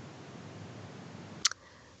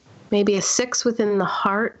maybe a 6 within the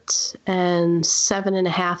heart and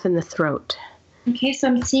 7.5 in the throat. Okay, so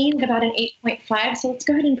I'm seeing about an 8.5. So let's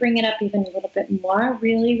go ahead and bring it up even a little bit more.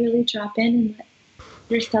 Really, really drop in and let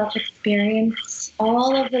yourself experience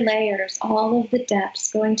all of the layers, all of the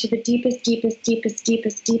depths, going to the deepest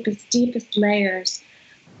layers,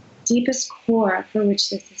 deepest core for which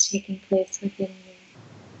this is taking place within you.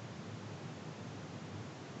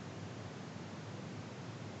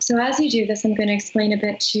 So as you do this, I'm going to explain a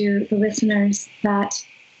bit to the listeners that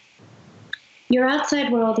your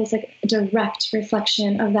outside world is a direct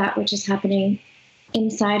reflection of that which is happening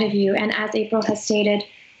inside of you. And as April has stated,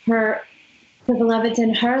 the beloveds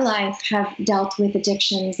in her life have dealt with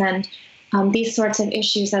addictions and these sorts of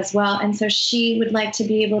issues as well. And so she would like to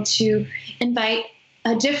be able to invite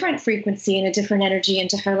a different frequency and a different energy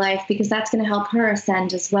into her life, because that's going to help her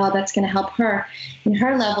ascend as well. That's going to help her in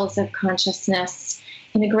her levels of consciousness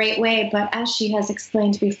in a great way. But as she has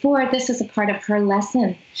explained before, this is a part of her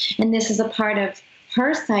lesson, and this is a part of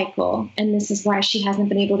her cycle, and this is why she hasn't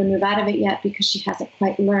been able to move out of it yet, because she hasn't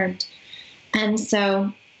quite learned. And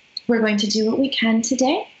so we're going to do what we can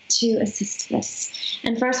today to assist this.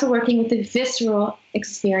 And first, we're working with the visceral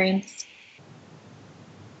experience.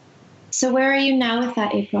 So where are you now with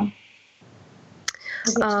that, April?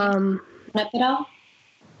 Has it changed up at all?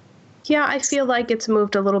 Yeah, I feel like it's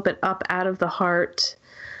moved a little bit up out of the heart,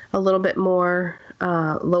 a little bit more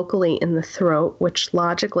locally in the throat, which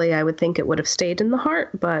logically I would think it would have stayed in the heart,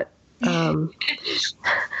 but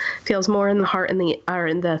feels more in the heart and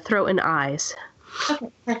in the throat and eyes.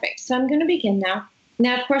 Okay, perfect. So I'm going to begin now.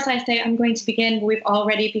 Now, of course, I say I'm going to begin, but we've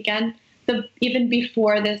already begun. Even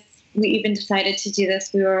before this, we even decided to do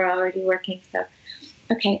this, we were already working. So,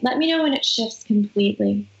 okay, let me know when it shifts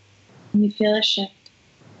completely. When you feel a shift.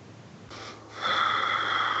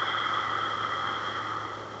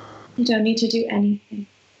 You don't need to do anything.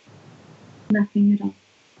 Nothing at all.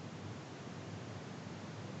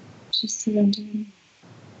 Just surrender.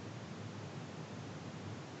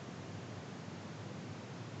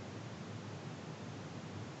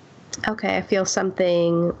 Okay, I feel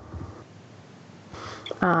something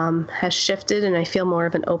has shifted, and I feel more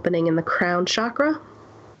of an opening in the crown chakra.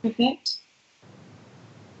 Perfect.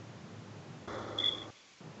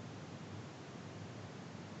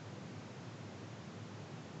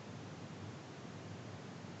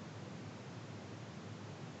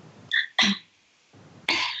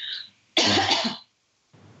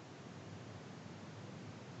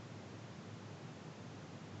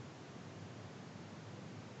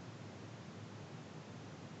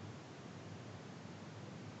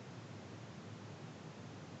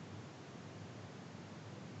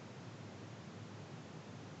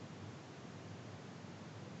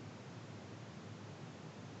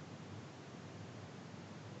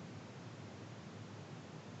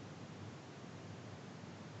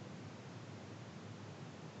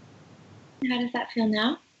 How does that feel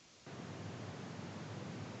now?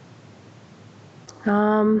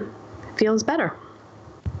 Feels better.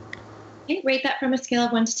 Okay, rate that from a scale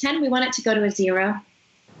of 1 to 10. We want it to go to a 0.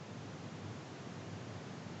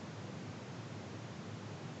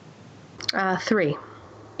 3.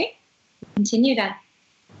 Okay, continue then.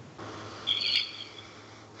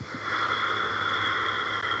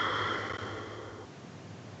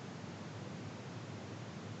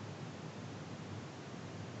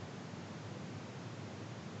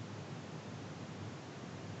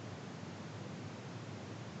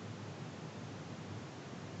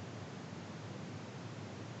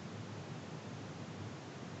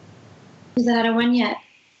 Is that a 1 yet?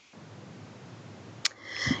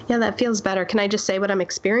 Yeah, that feels better. Can I just say what I'm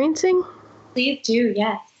experiencing? Please do,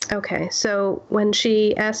 yes. Okay, so when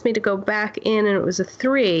she asked me to go back in and it was a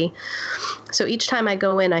 3, so each time I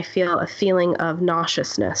go in, I feel a feeling of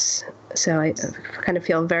nauseousness. So I kind of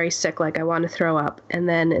feel very sick, like I want to throw up. And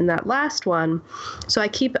then in that last one, so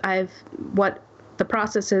what the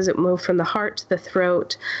process is, it moved from the heart to the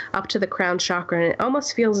throat, up to the crown chakra, and it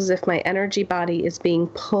almost feels as if my energy body is being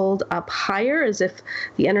pulled up higher, as if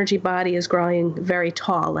the energy body is growing very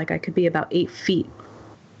tall, like I could be about 8 feet.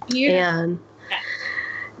 Beautiful. And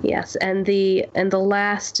yes, and the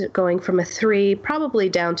last going from a 3 probably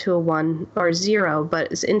down to a 1 or 0,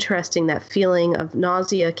 but it's interesting that feeling of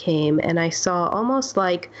nausea came, and I saw almost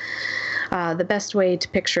like the best way to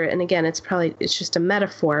picture it, and again, it's just a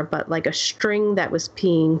metaphor, but like a string that was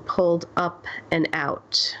being pulled up and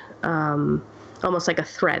out, almost like a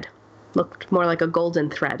thread. Looked more like a golden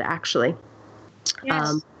thread, actually.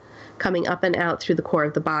 Yes. Coming up and out through the core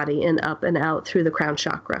of the body and up and out through the crown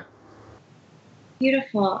chakra.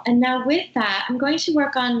 Beautiful. And now with that, I'm going to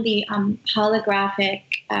work on the holographic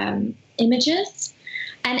images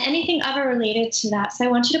and anything other related to that. So I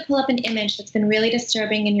want you to pull up an image that's been really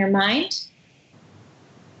disturbing in your mind.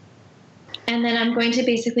 And then I'm going to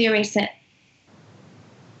basically erase it.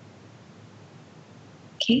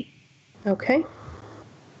 Okay. Okay.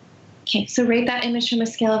 Okay, so rate that image from a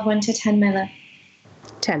scale of 1 to 10, my love.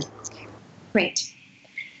 10. Great.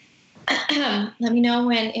 Let me know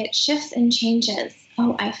when it shifts and changes.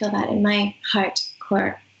 Oh, I feel that in my heart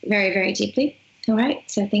core very, very deeply. All right,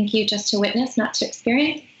 so thank you just to witness, not to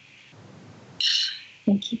experience.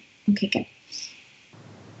 Thank you. Okay, good.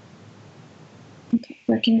 Okay,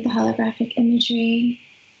 working with the holographic imagery.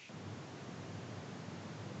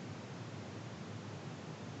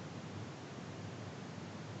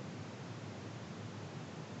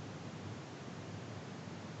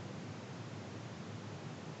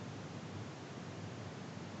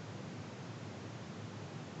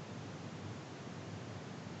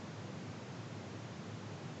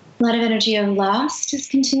 A lot of energy of lost is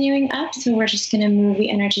continuing up, so we're just going to move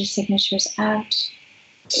the energy signatures out.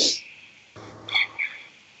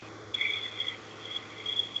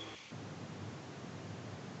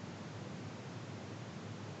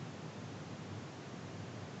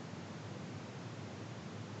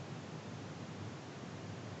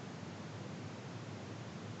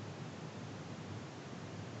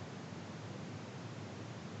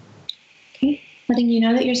 Okay, letting you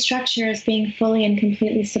know that your structure is being fully and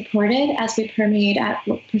completely supported as we permeate at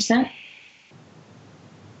what percent?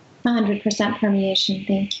 100% permeation,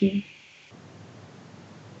 thank you.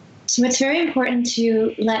 So it's very important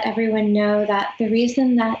to let everyone know that the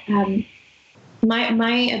reason that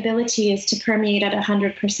my ability is to permeate at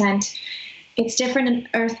 100%, it's different in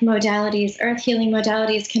earth modalities. Earth healing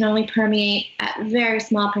modalities can only permeate at very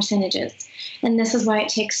small percentages. And this is why it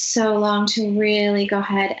takes so long to really go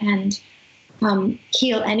ahead and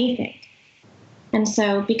heal anything. And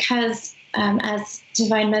so because as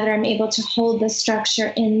Divine Mother, I'm able to hold the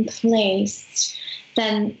structure in place,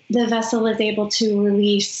 then the vessel is able to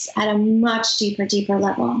release at a much deeper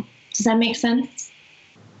level. Does that make sense?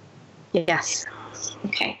 Yes.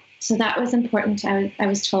 Okay. So that was important. I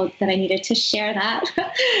was told that I needed to share that.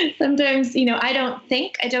 Sometimes, I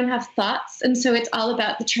don't have thoughts. And so it's all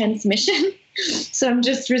about the transmission. So I'm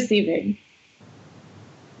just receiving.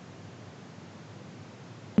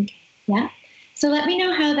 Okay. Yeah. So let me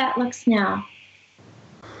know how that looks now.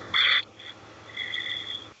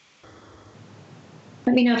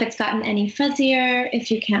 Let me know if it's gotten any fuzzier, if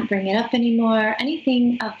you can't bring it up anymore,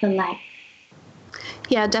 anything of the like.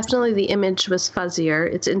 Yeah, definitely the image was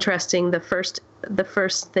fuzzier. It's interesting. The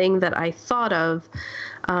first thing that I thought of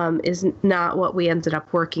is not what we ended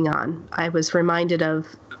up working on. I was reminded of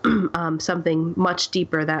something much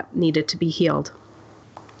deeper that needed to be healed.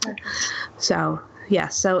 Okay. So,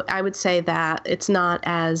 yes. So I would say that it's not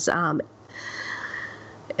as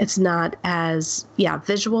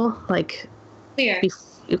visual, like Clear.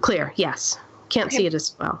 Clear, yes. Can't see it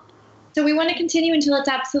as well. So we want to continue until it's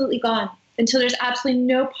absolutely gone, until there's absolutely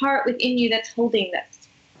no part within you that's holding this.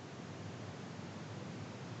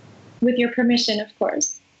 With your permission, of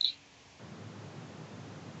course.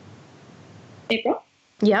 April?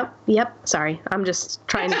 Yep. Sorry, I'm just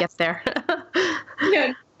trying to get there.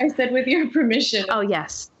 No, I said with your permission. Oh,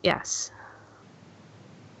 yes. Because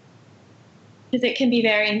it can be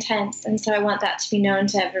very intense, and so I want that to be known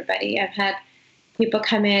to everybody. I've had people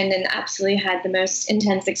come in and absolutely had the most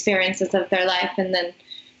intense experiences of their life, and then,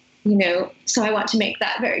 so I want to make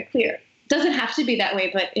that very clear. It doesn't have to be that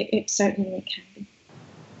way, but it certainly can be.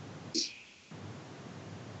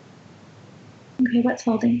 Okay, what's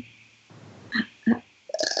holding?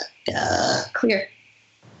 Clear.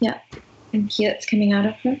 Yeah. And it's coming out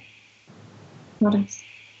of her. What else?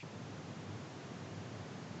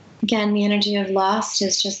 Again, the energy of lost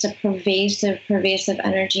is just a pervasive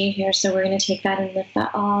energy here. So we're going to take that and lift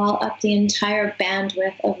that all up, the entire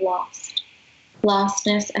bandwidth of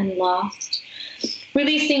lostness and lost.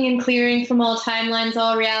 Releasing and clearing from all timelines,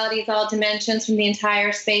 all realities, all dimensions, from the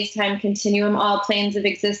entire space-time continuum, all planes of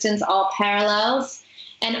existence, all parallels,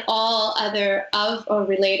 and all other of or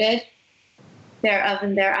related, thereof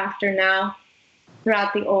and thereafter now,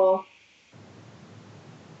 throughout the all.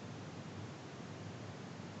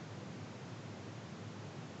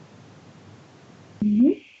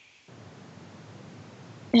 Mm-hmm.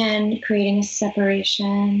 And creating a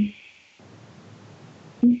separation.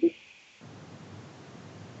 Mm-hmm.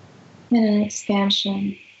 And an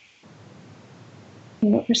expansion.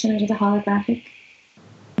 Okay, what percentage of the holographic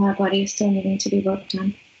body is still needing to be worked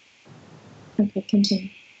on? Okay, continue.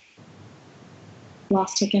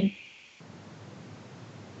 Lost again.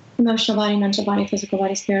 Emotional body, mental body, physical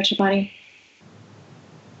body, spiritual body.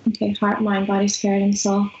 Okay, heart, mind, body, spirit, and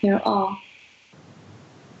soul. Clear all.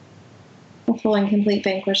 A full and complete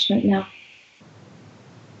vanquishment now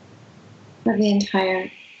of the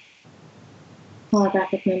entire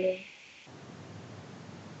holographic memory.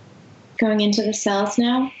 Going into the cells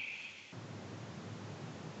now.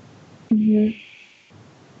 Mm-hmm.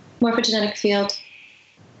 Morphogenetic field.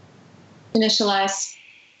 Initialize.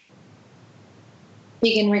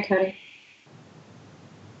 Begin recoding.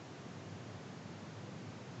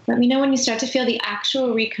 Let me know when you start to feel the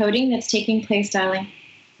actual recoding that's taking place, darling.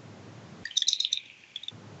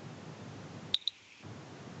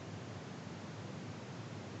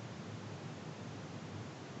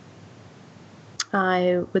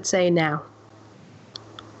 I would say now.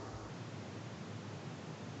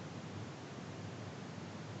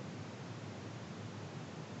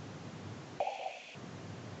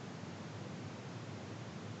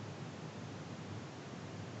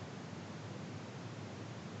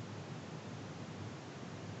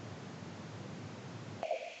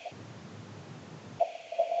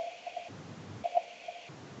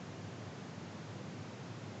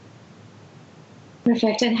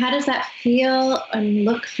 Perfect. And how does that feel and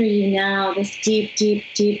look for you now? This deep, deep,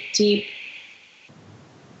 deep, deep,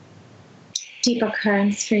 deep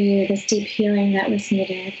occurrence for you, this deep healing that was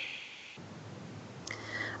needed.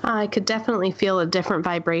 I could definitely feel a different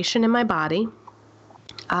vibration in my body.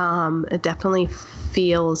 It definitely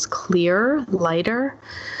feels clearer, lighter.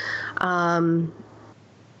 I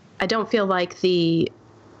don't feel like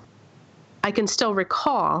I can still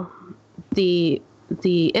recall the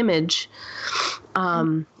image,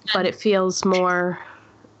 but it feels more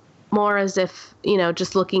as if,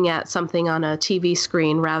 just looking at something on a TV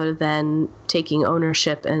screen rather than taking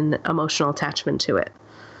ownership and emotional attachment to it.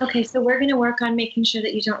 Okay, so we're going to work on making sure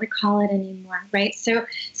that you don't recall it anymore, right? So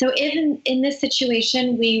even in this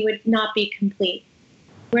situation, we would not be complete.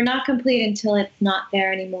 We're not complete until it's not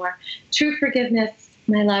there anymore. True forgiveness,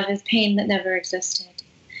 my love, is pain that never existed.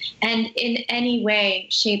 And in any way,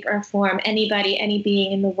 shape, or form, anybody, any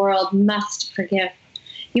being in the world must forgive.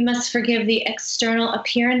 You must forgive the external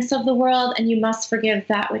appearance of the world, and you must forgive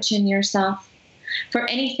that which in yourself. For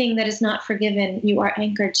anything that is not forgiven, you are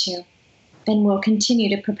anchored to and will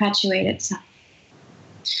continue to perpetuate itself.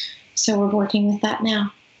 So we're working with that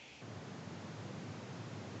now.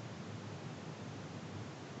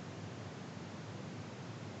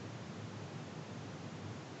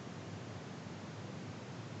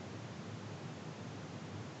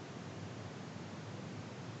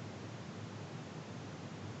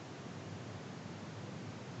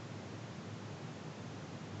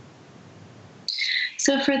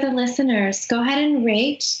 So for the listeners, go ahead and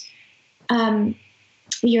rate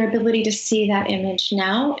your ability to see that image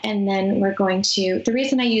now. And then we're going to, the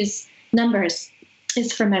reason I use numbers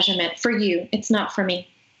is for measurement, for you. It's not for me.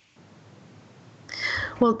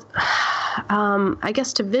 Well, I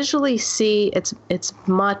guess to visually see, it's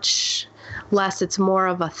much less, it's more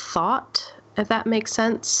of a thought, if that makes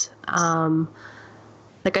sense.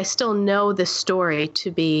 Like, I still know this story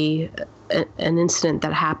to be an incident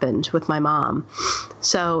that happened with my mom.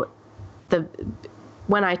 So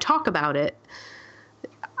when I talk about it,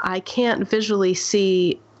 I can't visually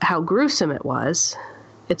see how gruesome it was.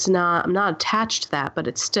 I'm not attached to that, but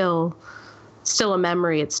it's still a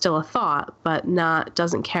memory, it's still a thought, but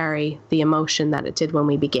doesn't carry the emotion that it did when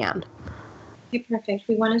we began. Okay, perfect.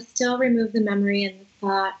 We want to still remove the memory and the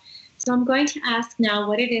thought. So I'm going to ask now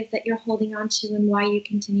what it is that you're holding on to and why you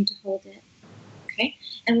continue to hold it. Okay?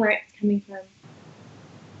 And where it's coming from.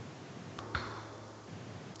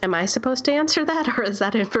 Am I supposed to answer that, or is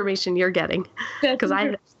that information you're getting? Because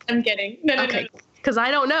I'm getting. No. Because I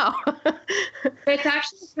don't know. It's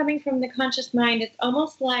actually coming from the conscious mind. It's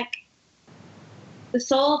almost like the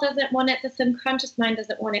soul doesn't want it, the subconscious mind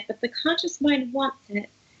doesn't want it, but the conscious mind wants it.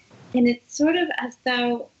 And it's sort of as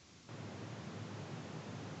though,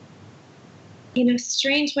 in a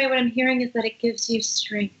strange way, what I'm hearing is that it gives you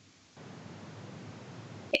strength.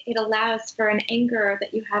 It allows for an anger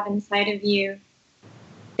that you have inside of you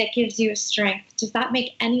that gives you a strength. Does that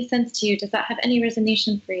make any sense to you? Does that have any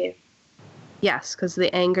resonation for you? Yes, because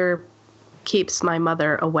the anger keeps my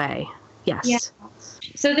mother away. Yes. Yeah.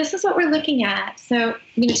 So this is what we're looking at. So,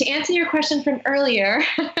 to answer your question from earlier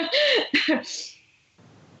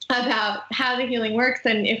about how the healing works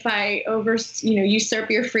and if I usurp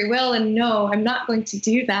your free will, and no, I'm not going to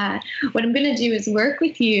do that. What I'm going to do is work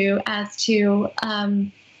with you as to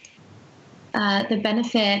the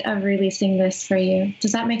benefit of releasing this for you.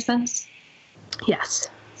 Does that make sense? Yes.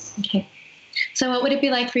 Okay. So what would it be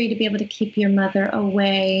like for you to be able to keep your mother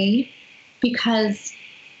away? Because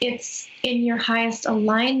it's in your highest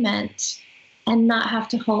alignment and not have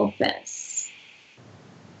to hold this.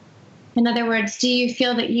 In other words, do you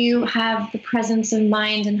feel that you have the presence of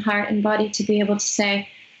mind and heart and body to be able to say,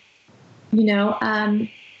 in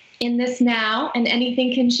this now, and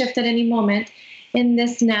anything can shift at any moment, in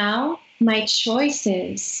this now, my choice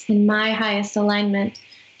is in my highest alignment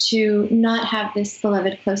to not have this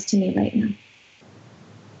beloved close to me right now?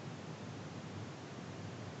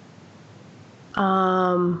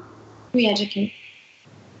 Re-educate.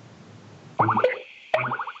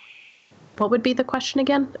 What would be the question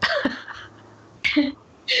again?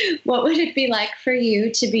 What would it be like for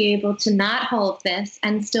you to be able to not hold this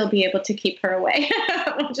and still be able to keep her away?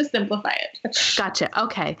 We'll just simplify it. Gotcha.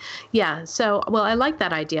 Okay. Yeah. So, well, I like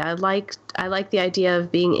that idea. I like the idea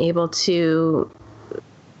of being able to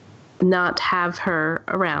not have her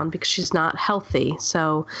around because she's not healthy.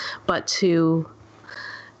 So, but to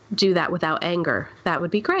do that without anger, that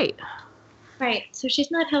would be great. Right. So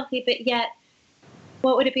she's not healthy, but yet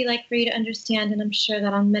what would it be like for you to understand, and I'm sure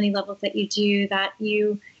that on many levels that you do, that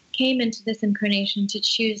you came into this incarnation to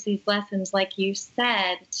choose these lessons, like you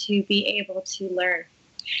said, to be able to learn.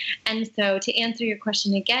 And so to answer your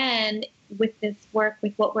question again, with this work,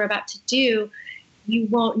 with what we're about to do, you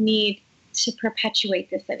won't need to perpetuate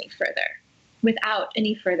this any further without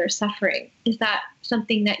any further suffering. Is that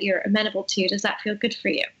something that you're amenable to? Does that feel good for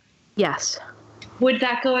you? Yes. Would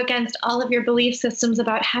that go against all of your belief systems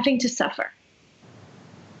about having to suffer?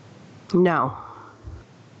 No.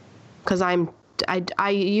 Because I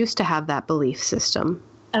used to have that belief system.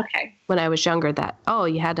 Okay. When I was younger, that,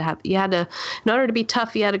 you had to, in order to be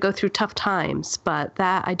tough, you had to go through tough times. But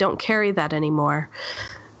that, I don't carry that anymore.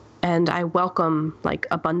 And I welcome like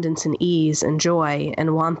abundance and ease and joy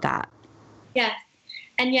and want that. Yes.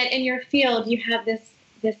 And yet in your field, you have this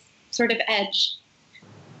sort of edge.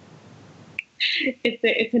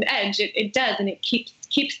 It's an edge. It does, and it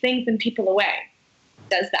keeps things and people away. It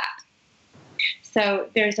does that. So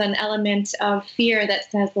there's an element of fear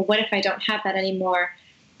that says, well, what if I don't have that anymore?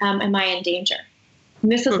 Am I in danger?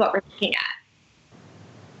 And this is what we're looking at.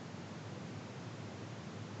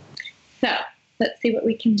 So let's see what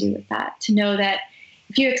we can do with that, to know that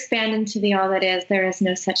if you expand into the all that is, there is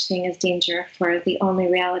no such thing as danger, for the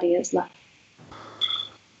only reality is love.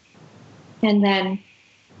 And then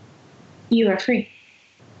you are free.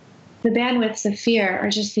 The bandwidths of fear are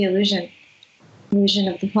just the illusion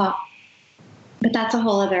of the plot. But that's a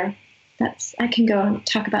whole other, I can go and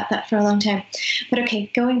talk about that for a long time. But okay,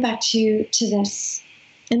 going back to this,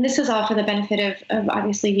 and this is all for the benefit of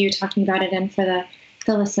obviously you talking about it and for the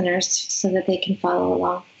listeners so that they can follow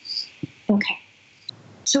along. Okay,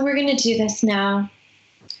 so we're going to do this now.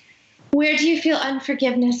 Where do you feel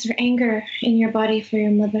unforgiveness or anger in your body for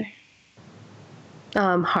your mother?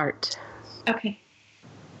 Heart. Okay.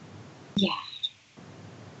 Yeah.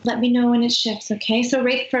 Let me know when it shifts, okay? So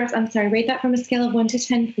rate that from a scale of 1 to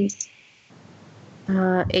 10, please.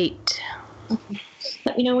 8. Okay.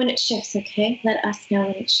 Let me know when it shifts, okay? Let us know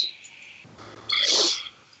when it shifts.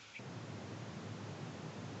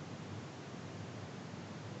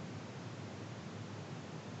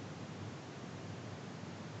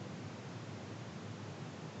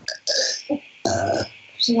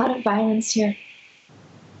 There's a lot of violence here.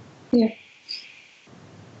 Here.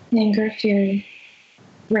 Anger, fury,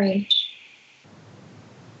 rage,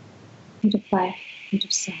 hate of life, hate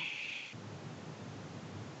of self,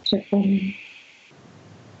 hate of women,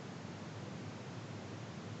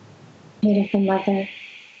 hate of the mother,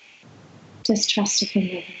 distrust of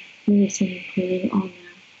the mother, releasing and clearing all now.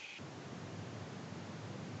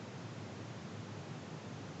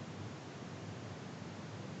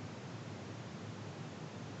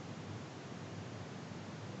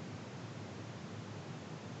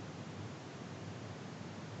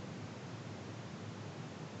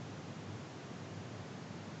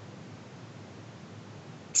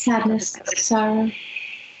 Sadness, sorrow.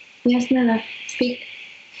 Yes, Nilla, speak.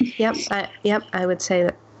 Yep, I would say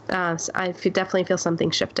that definitely feel something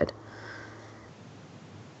shifted.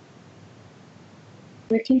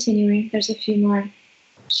 We're continuing. There's a few more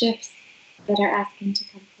shifts that are asking to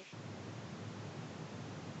come forth.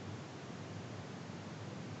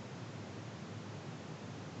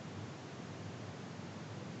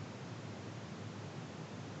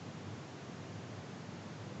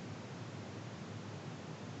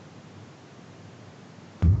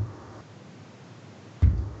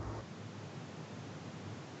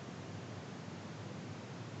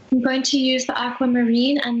 I'm going to use the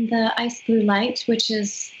aquamarine and the ice blue light, which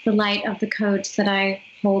is the light of the codes that I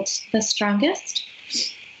hold the strongest,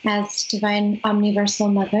 as Divine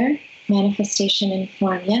Omniversal Mother, manifestation in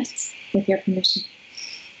form. Yes, with your permission.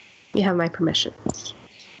 You have my permission.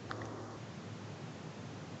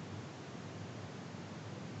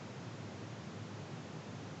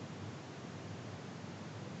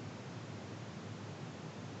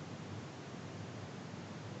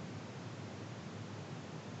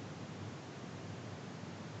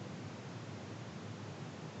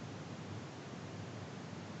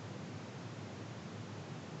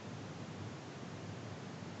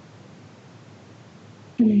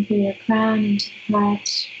 Coming through your crown into the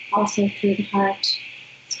heart, also through the heart.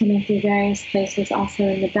 It's coming through various places, also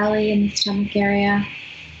in the belly, in the stomach area,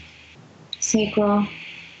 sacral,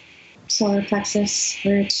 solar plexus,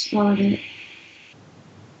 root, all of it.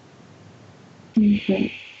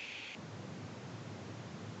 Okay.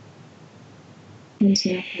 Into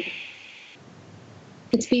your heart.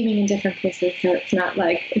 It's beaming in different places, so it's not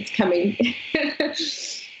like it's coming.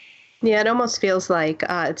 Yeah, it almost feels like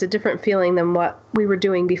it's a different feeling than what we were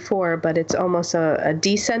doing before, but it's almost a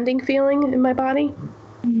descending feeling in my body.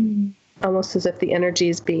 Almost as if the energy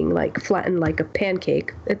is being like flattened like a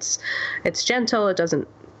pancake. It's gentle, it doesn't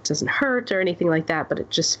hurt or anything like that, but it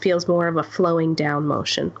just feels more of a flowing down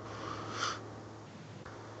motion.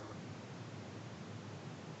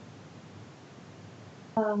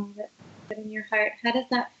 Oh, that's good in your heart. How does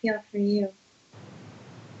that feel for you?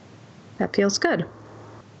 That feels good.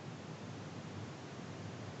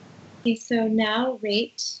 Okay, so now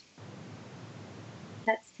rate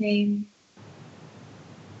that same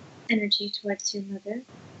energy towards your mother,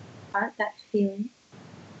 heart, that feeling.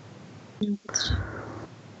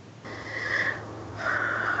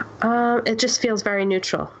 It just feels very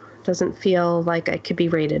neutral. Doesn't feel like I could be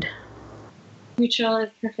rated. Neutral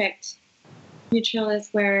is perfect. Neutral is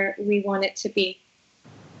where we want it to be.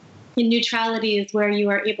 And neutrality is where you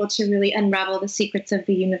are able to really unravel the secrets of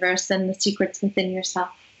the universe and the secrets within yourself.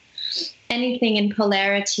 Anything in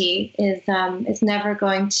polarity is never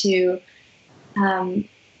going to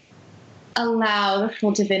allow the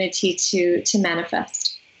full divinity to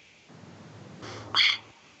manifest.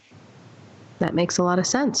 That makes a lot of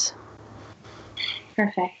sense.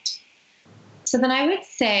 Perfect. So then I would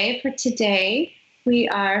say for today, we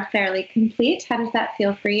are fairly complete. How does that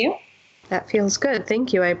feel for you? That feels good.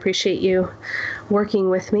 Thank you. I appreciate you working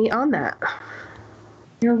with me on that.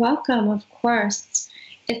 You're welcome, of course.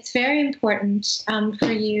 It's very important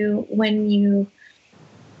for you when you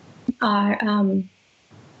are kind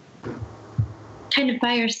of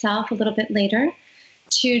by yourself a little bit later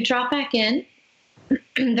to drop back in.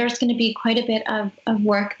 There's going to be quite a bit of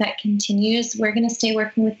work that continues. We're going to stay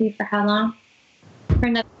working with you for how long? For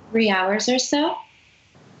another 3 hours or so.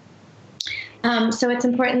 So it's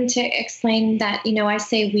important to explain that, I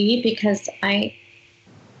say we because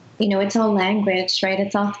it's all language, right?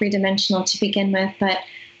 It's all three-dimensional to begin with, but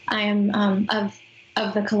I am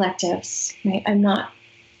of the collectives, right? I'm not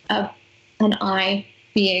of an I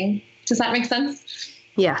being. Does that make sense?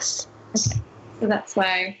 Yes. Okay. So that's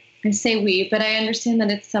why I say we, but I understand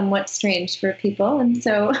that it's somewhat strange for people, and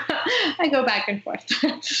so I go back and forth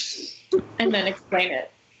and then explain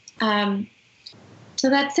it. So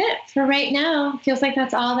that's it for right now. Feels like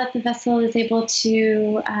that's all that the vessel is able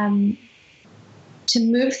to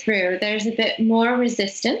move through. There's a bit more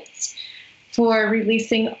resistance for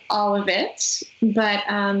releasing all of it, but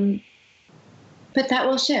that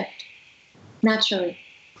will shift naturally.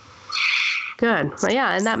 Good. Well,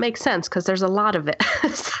 yeah, and that makes sense because there's a lot of it.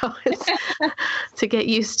 So to get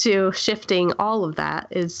used to shifting all of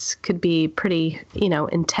that could be pretty,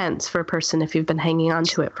 intense for a person if you've been hanging on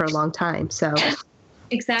to it for a long time. So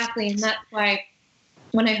exactly, and that's why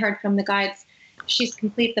when I heard from the guides, she's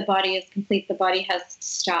complete, the body is complete, the body has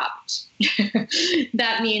stopped.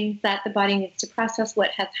 That means that the body needs to process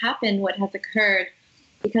what has happened, what has occurred,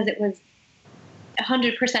 because it was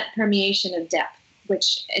 100% permeation of depth,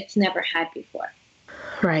 which it's never had before.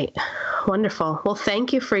 Right. Wonderful. Well,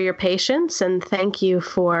 thank you for your patience and thank you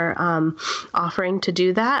for offering to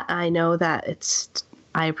do that. I know that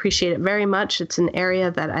I appreciate it very much. It's an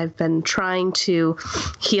area that I've been trying to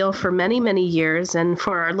heal for many, many years. And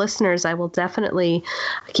for our listeners, I will definitely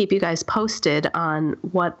keep you guys posted on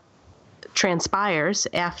what transpires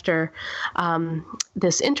after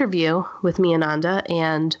this interview with Miananda,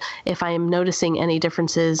 and if I am noticing any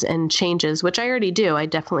differences and changes, which I already do, I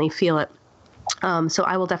definitely feel it. So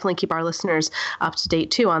I will definitely keep our listeners up to date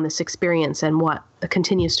too on this experience and what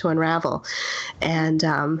continues to unravel. And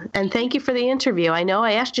thank you for the interview. I know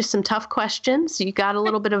I asked you some tough questions. You got a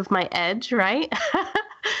little bit of my edge, right?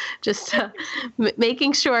 Just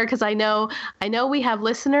making sure, because I know we have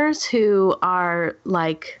listeners who are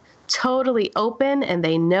like totally open and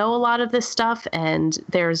they know a lot of this stuff, and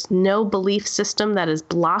there's no belief system that is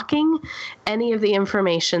blocking any of the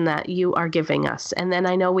information that you are giving us. And then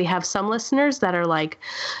I know we have some listeners that are like,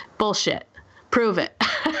 bullshit, prove it.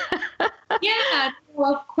 Yeah,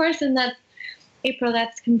 well, of course. And that's, April,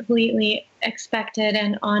 that's completely expected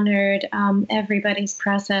and honored. Everybody's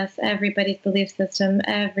process, everybody's belief system,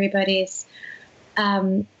 everybody's,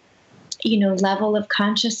 level of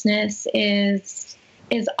consciousness is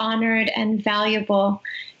honored and valuable,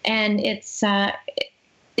 and it's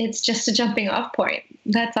just a jumping off point.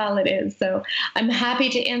 That's all it is. So I'm happy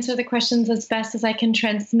to answer the questions as best as I can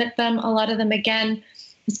transmit them. A lot of them, again,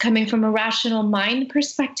 is coming from a rational mind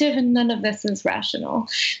perspective, and none of this is rational.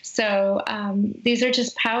 So these are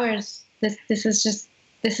just powers. This is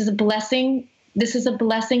a blessing. This is a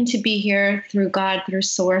blessing to be here through God, through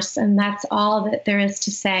Source, and that's all that there is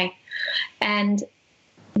to say. And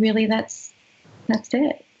really, that's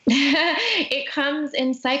it. It comes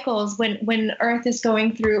in cycles. When Earth is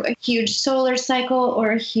going through a huge solar cycle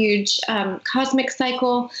or a huge cosmic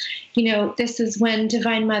cycle, this is when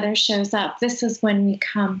Divine Mother shows up. This is when we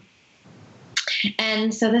come.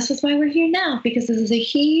 And so this is why we're here now, because this is a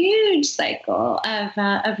huge cycle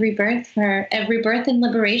of rebirth rebirth and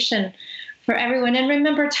liberation for everyone. And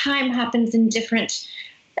remember, time happens in different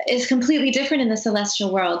is completely different in the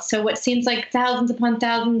celestial world. So what seems like thousands upon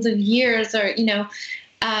thousands of years, or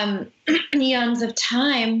eons of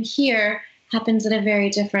time here, happens at a very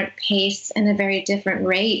different pace and a very different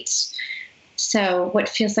rate. So what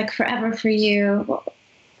feels like forever for you,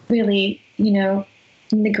 really, in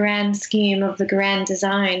the grand scheme of the grand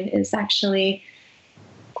design, is actually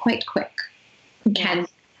quite quick. Yes.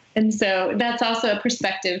 And so that's also a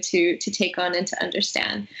perspective to take on and to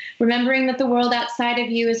understand. Remembering that the world outside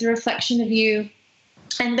of you is a reflection of you.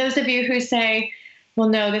 And those of you who say, well,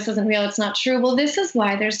 no, this isn't real, it's not true. Well, this is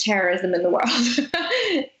why there's terrorism in the world.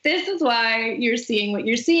 This is why you're seeing what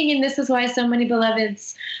you're seeing. And this is why so many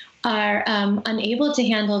beloveds are unable to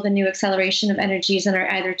handle the new acceleration of energies and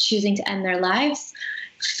are either choosing to end their lives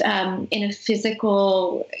in a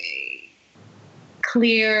physical,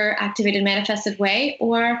 clear, activated, manifested way,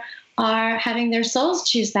 or are having their souls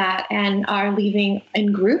choose that and are leaving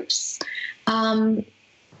in groups for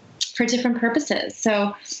different purposes.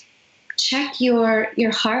 So check your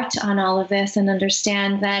heart on all of this and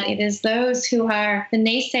understand that it is those who are the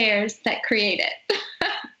naysayers that create it.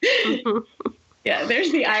 Yeah,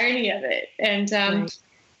 there's the irony of it. And Right.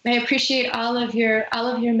 I appreciate all of your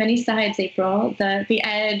many sides, April. The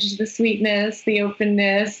edge, the sweetness, the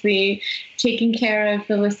openness, the taking care of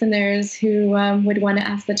the listeners who would want to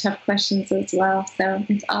ask the tough questions as well. So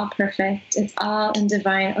it's all perfect. It's all in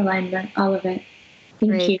divine alignment, all of it.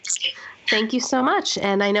 Thank you. Thank you so much.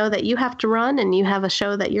 And I know that you have to run and you have a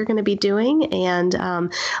show that you're going to be doing. And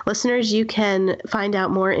listeners, you can find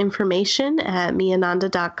out more information at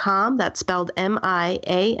miananda.com. That's spelled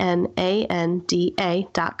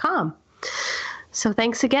MIANANDA.com. So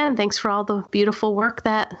thanks again. Thanks for all the beautiful work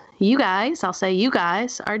that you guys are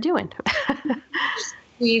doing.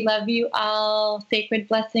 We love you all. Sacred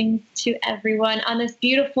blessings to everyone on this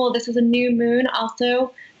is a new moon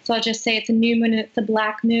also. So I'll just say it's a new moon and it's a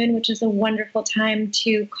black moon, which is a wonderful time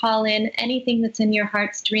to call in anything that's in your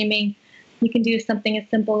heart's dreaming. You can do something as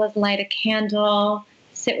simple as light a candle,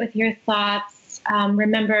 sit with your thoughts.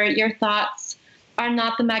 Remember, your thoughts are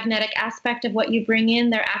not the magnetic aspect of what you bring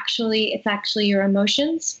in. It's actually your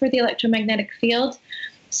emotions for the electromagnetic field.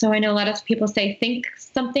 So I know a lot of people say, think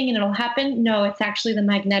something and it'll happen. No, it's actually the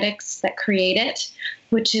magnetics that create it,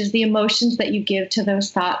 which is the emotions that you give to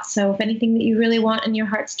those thoughts. So if anything that you really want in your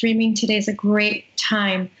heart's dreaming, today's a great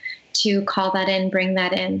time to call that in, bring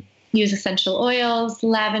that in. Use essential oils,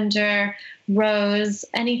 lavender, rose,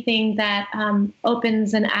 anything that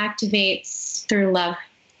opens and activates through love.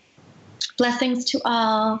 Blessings to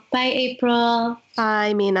all. Bye, April.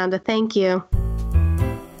 Bye, Miananda. Thank you.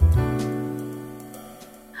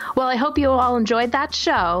 Well, I hope you all enjoyed that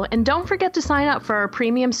show, and don't forget to sign up for our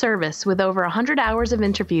premium service with over 100 hours of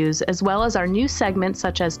interviews, as well as our new segments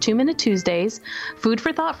such as 2-Minute Tuesdays, Food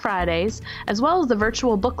for Thought Fridays, as well as the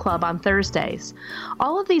virtual book club on Thursdays.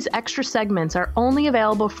 All of these extra segments are only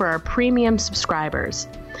available for our premium subscribers.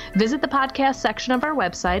 Visit the podcast section of our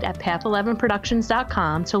website at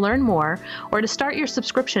path11productions.com to learn more, or to start your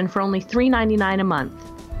subscription for only $3.99 a month.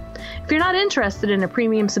 If you're not interested in a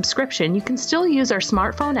premium subscription, you can still use our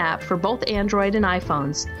smartphone app for both Android and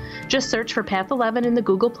iPhones. Just search for Path 11 in the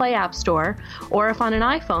Google Play App Store, or if on an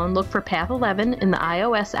iPhone, look for Path 11 in the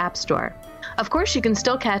iOS App Store. Of course, you can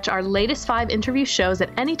still catch our latest 5 interview shows at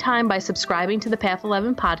any time by subscribing to the Path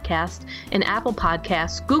 11 podcast in Apple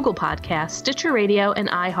Podcasts, Google Podcasts, Stitcher Radio, and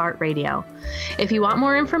iHeartRadio. If you want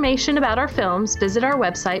more information about our films, visit our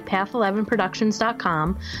website,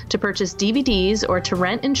 path11productions.com, to purchase DVDs or to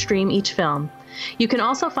rent and stream each film. You can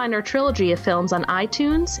also find our trilogy of films on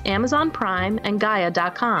iTunes, Amazon Prime, and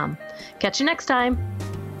Gaia.com. Catch you next time.